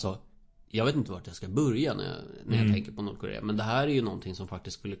 alltså jag vet inte vart jag ska börja när jag tänker på Nordkorea. Men det här är ju någonting som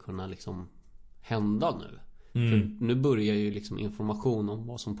faktiskt skulle kunna liksom hända nu. För nu börjar ju liksom information om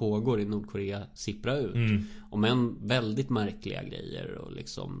vad som pågår i Nordkorea sippra ut. Om en väldigt märkliga grejer och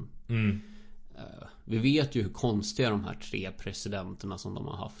liksom vi vet ju hur konstiga de här 3 presidenterna som de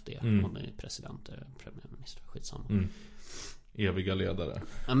har haft är. Om de är presidenter, premiärminister, skitsamma. Eviga ledare.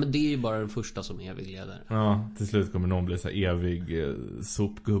 Ja, men det är ju bara den första som är evig ledare. Ja, till slut kommer någon bli så här evig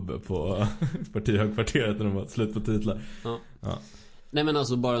sopgubbe på partihögkvarteret när de har slut på titlar. Ja. Nej, men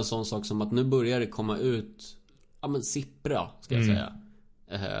alltså bara en sån sak som att nu börjar det komma ut, ja men sippra ska jag säga,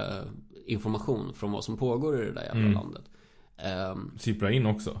 information från vad som pågår i det där jävla landet. Sippra in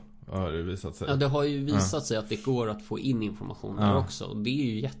också. Har det visat sig. Ja, det har ju visat sig att det går att få in information där också. Och det är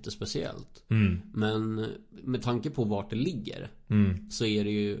ju jättespeciellt. Men med tanke på vart det ligger så är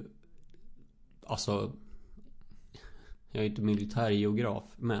det ju, alltså, jag är inte militärgeograf,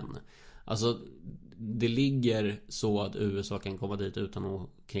 men alltså det ligger så att USA kan komma dit utan att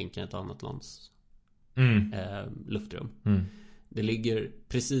kränka ett annat lands luftrum. Det ligger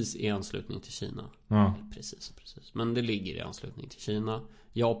precis i anslutning till Kina. Precis. Men det ligger i anslutning till Kina.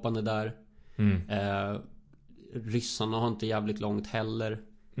 Japan är där. Ryssarna har inte jävligt långt heller.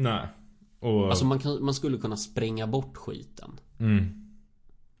 Nej. Alltså man skulle kunna spränga bort skiten.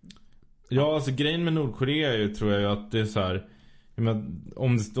 Ja, alltså grejen med Nordkorea är ju, tror jag, att det är så här,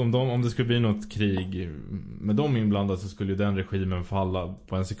 om det skulle bli något krig med dem inblandat, så skulle ju den regimen falla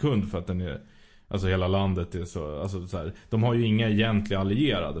på en sekund, för att den är, alltså hela landet är så här, de har ju inga egentliga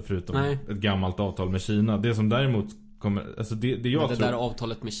allierade förutom ett gammalt avtal med Kina. Det som däremot kommer, alltså det jag tror, där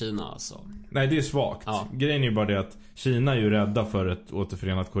avtalet med Kina alltså. Nej, det är svagt. Grejen är ju bara det att Kina är ju rädda för ett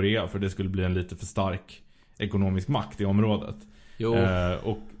återförenat Korea, för det skulle bli en lite för stark ekonomisk makt i området.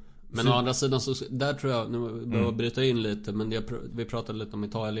 Men å andra sidan så, där tror jag, nu behöver jag bryta in lite, men vi pratade lite om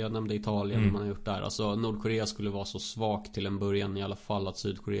Italien, jag nämnde Italien, man har gjort där. Alltså Nordkorea skulle vara så svagt till en början i alla fall att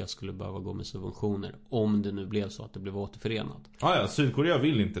Sydkorea skulle behöva gå med subventioner, om det nu blev så att det blev återförenat. Ja, Sydkorea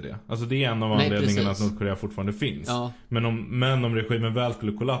vill inte det. Alltså det är en av anledningarna att Nordkorea fortfarande finns. Men om regimen väl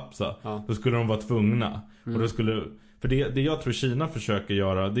skulle kollapsa, då skulle de vara tvungna. Och då skulle, för det jag tror Kina försöker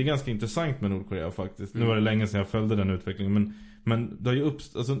göra, det är ganska intressant med Nordkorea faktiskt. Nu var det länge sedan jag följde den utvecklingen, men det har ju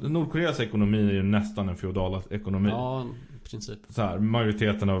alltså Nordkoreas ekonomi är ju nästan en feodal ekonomi. Ja, i princip. Så här,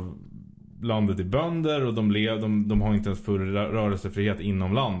 majoriteten av landet är bönder, och de har inte ens full rörelsefrihet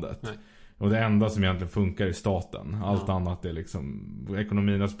inom landet. Nej. Och det enda som egentligen funkar är staten. Allt annat är liksom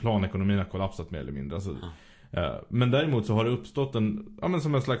ekonomin, alltså planekonomin har kollapsat mer eller mindre. Alltså, men däremot så har det uppstått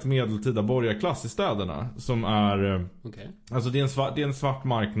som en slags medeltida borgarklass i städerna som är alltså det är en svart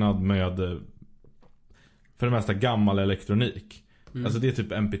marknad med för det mesta gammal elektronik. Alltså det är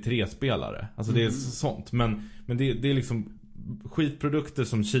typ MP3-spelare. Alltså det är sånt. Men det är liksom skitprodukter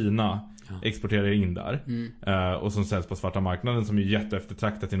som Kina exporterar in där och som säljs på svarta marknaden, som är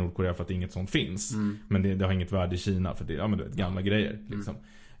jätteeftertraktat i Nordkorea för att inget sånt finns. Men det har inget värde i Kina för det är gamla grejer liksom.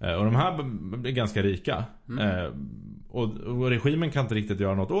 Och de här är ganska rika. Och regimen kan inte riktigt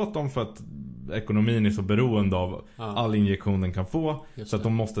göra något åt dem för att ekonomin är så beroende av all injektion den kan få. Så att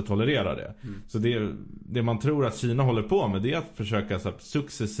de måste tolerera det. Så det man tror att Kina håller på med, det är att försöka så att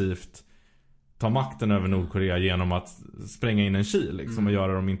successivt ta makten över Nordkorea genom att spränga in en kil liksom, och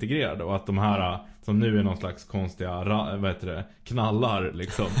göra dem integrerade. Och att de här som nu är någon slags konstiga knallar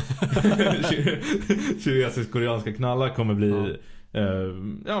liksom. Kinesisk-koreanska knallar kommer bli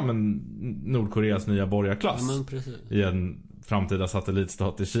Nordkoreas nya borgarklass i en framtida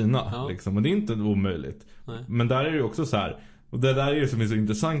satellitstat i Kina liksom. Och det är inte omöjligt. Men där är det också så här, och det där är det som är så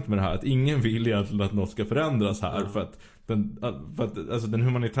intressant med det här, att ingen vill egentligen att något ska förändras här för att alltså den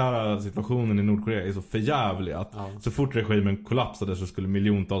humanitära situationen i Nordkorea är så förjävlig att så fort regimen kollapsade så skulle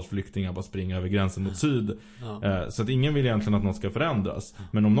miljontals flyktingar bara springa över gränsen mot syd. Så att ingen vill egentligen att något ska förändras.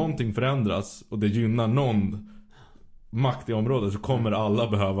 Men om någonting förändras och det gynnar någon makt i området så kommer alla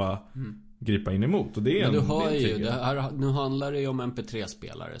behöva gripa in emot. Och det är men du hör ju, nu handlar det ju om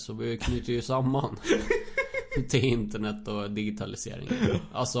MP3-spelare, så vi knyter ju samman till internet och digitalisering.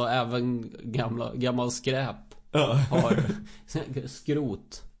 Alltså även gammal skräp har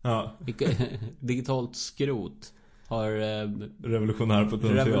skrot. Digitalt skrot har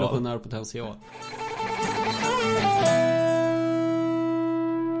revolutionär potential.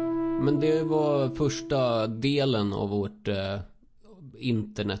 Men det var första delen av vårt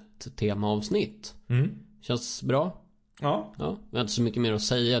internet-temaavsnitt. Känns bra? Ja. Vi har inte så mycket mer att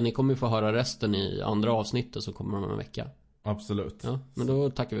säga. Ni kommer ju få höra resten i andra avsnittet som kommer om en vecka. Absolut. Ja, men då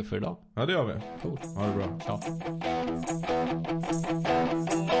tackar vi för idag. Ja, det gör vi. Cool. Ha det bra. Ja.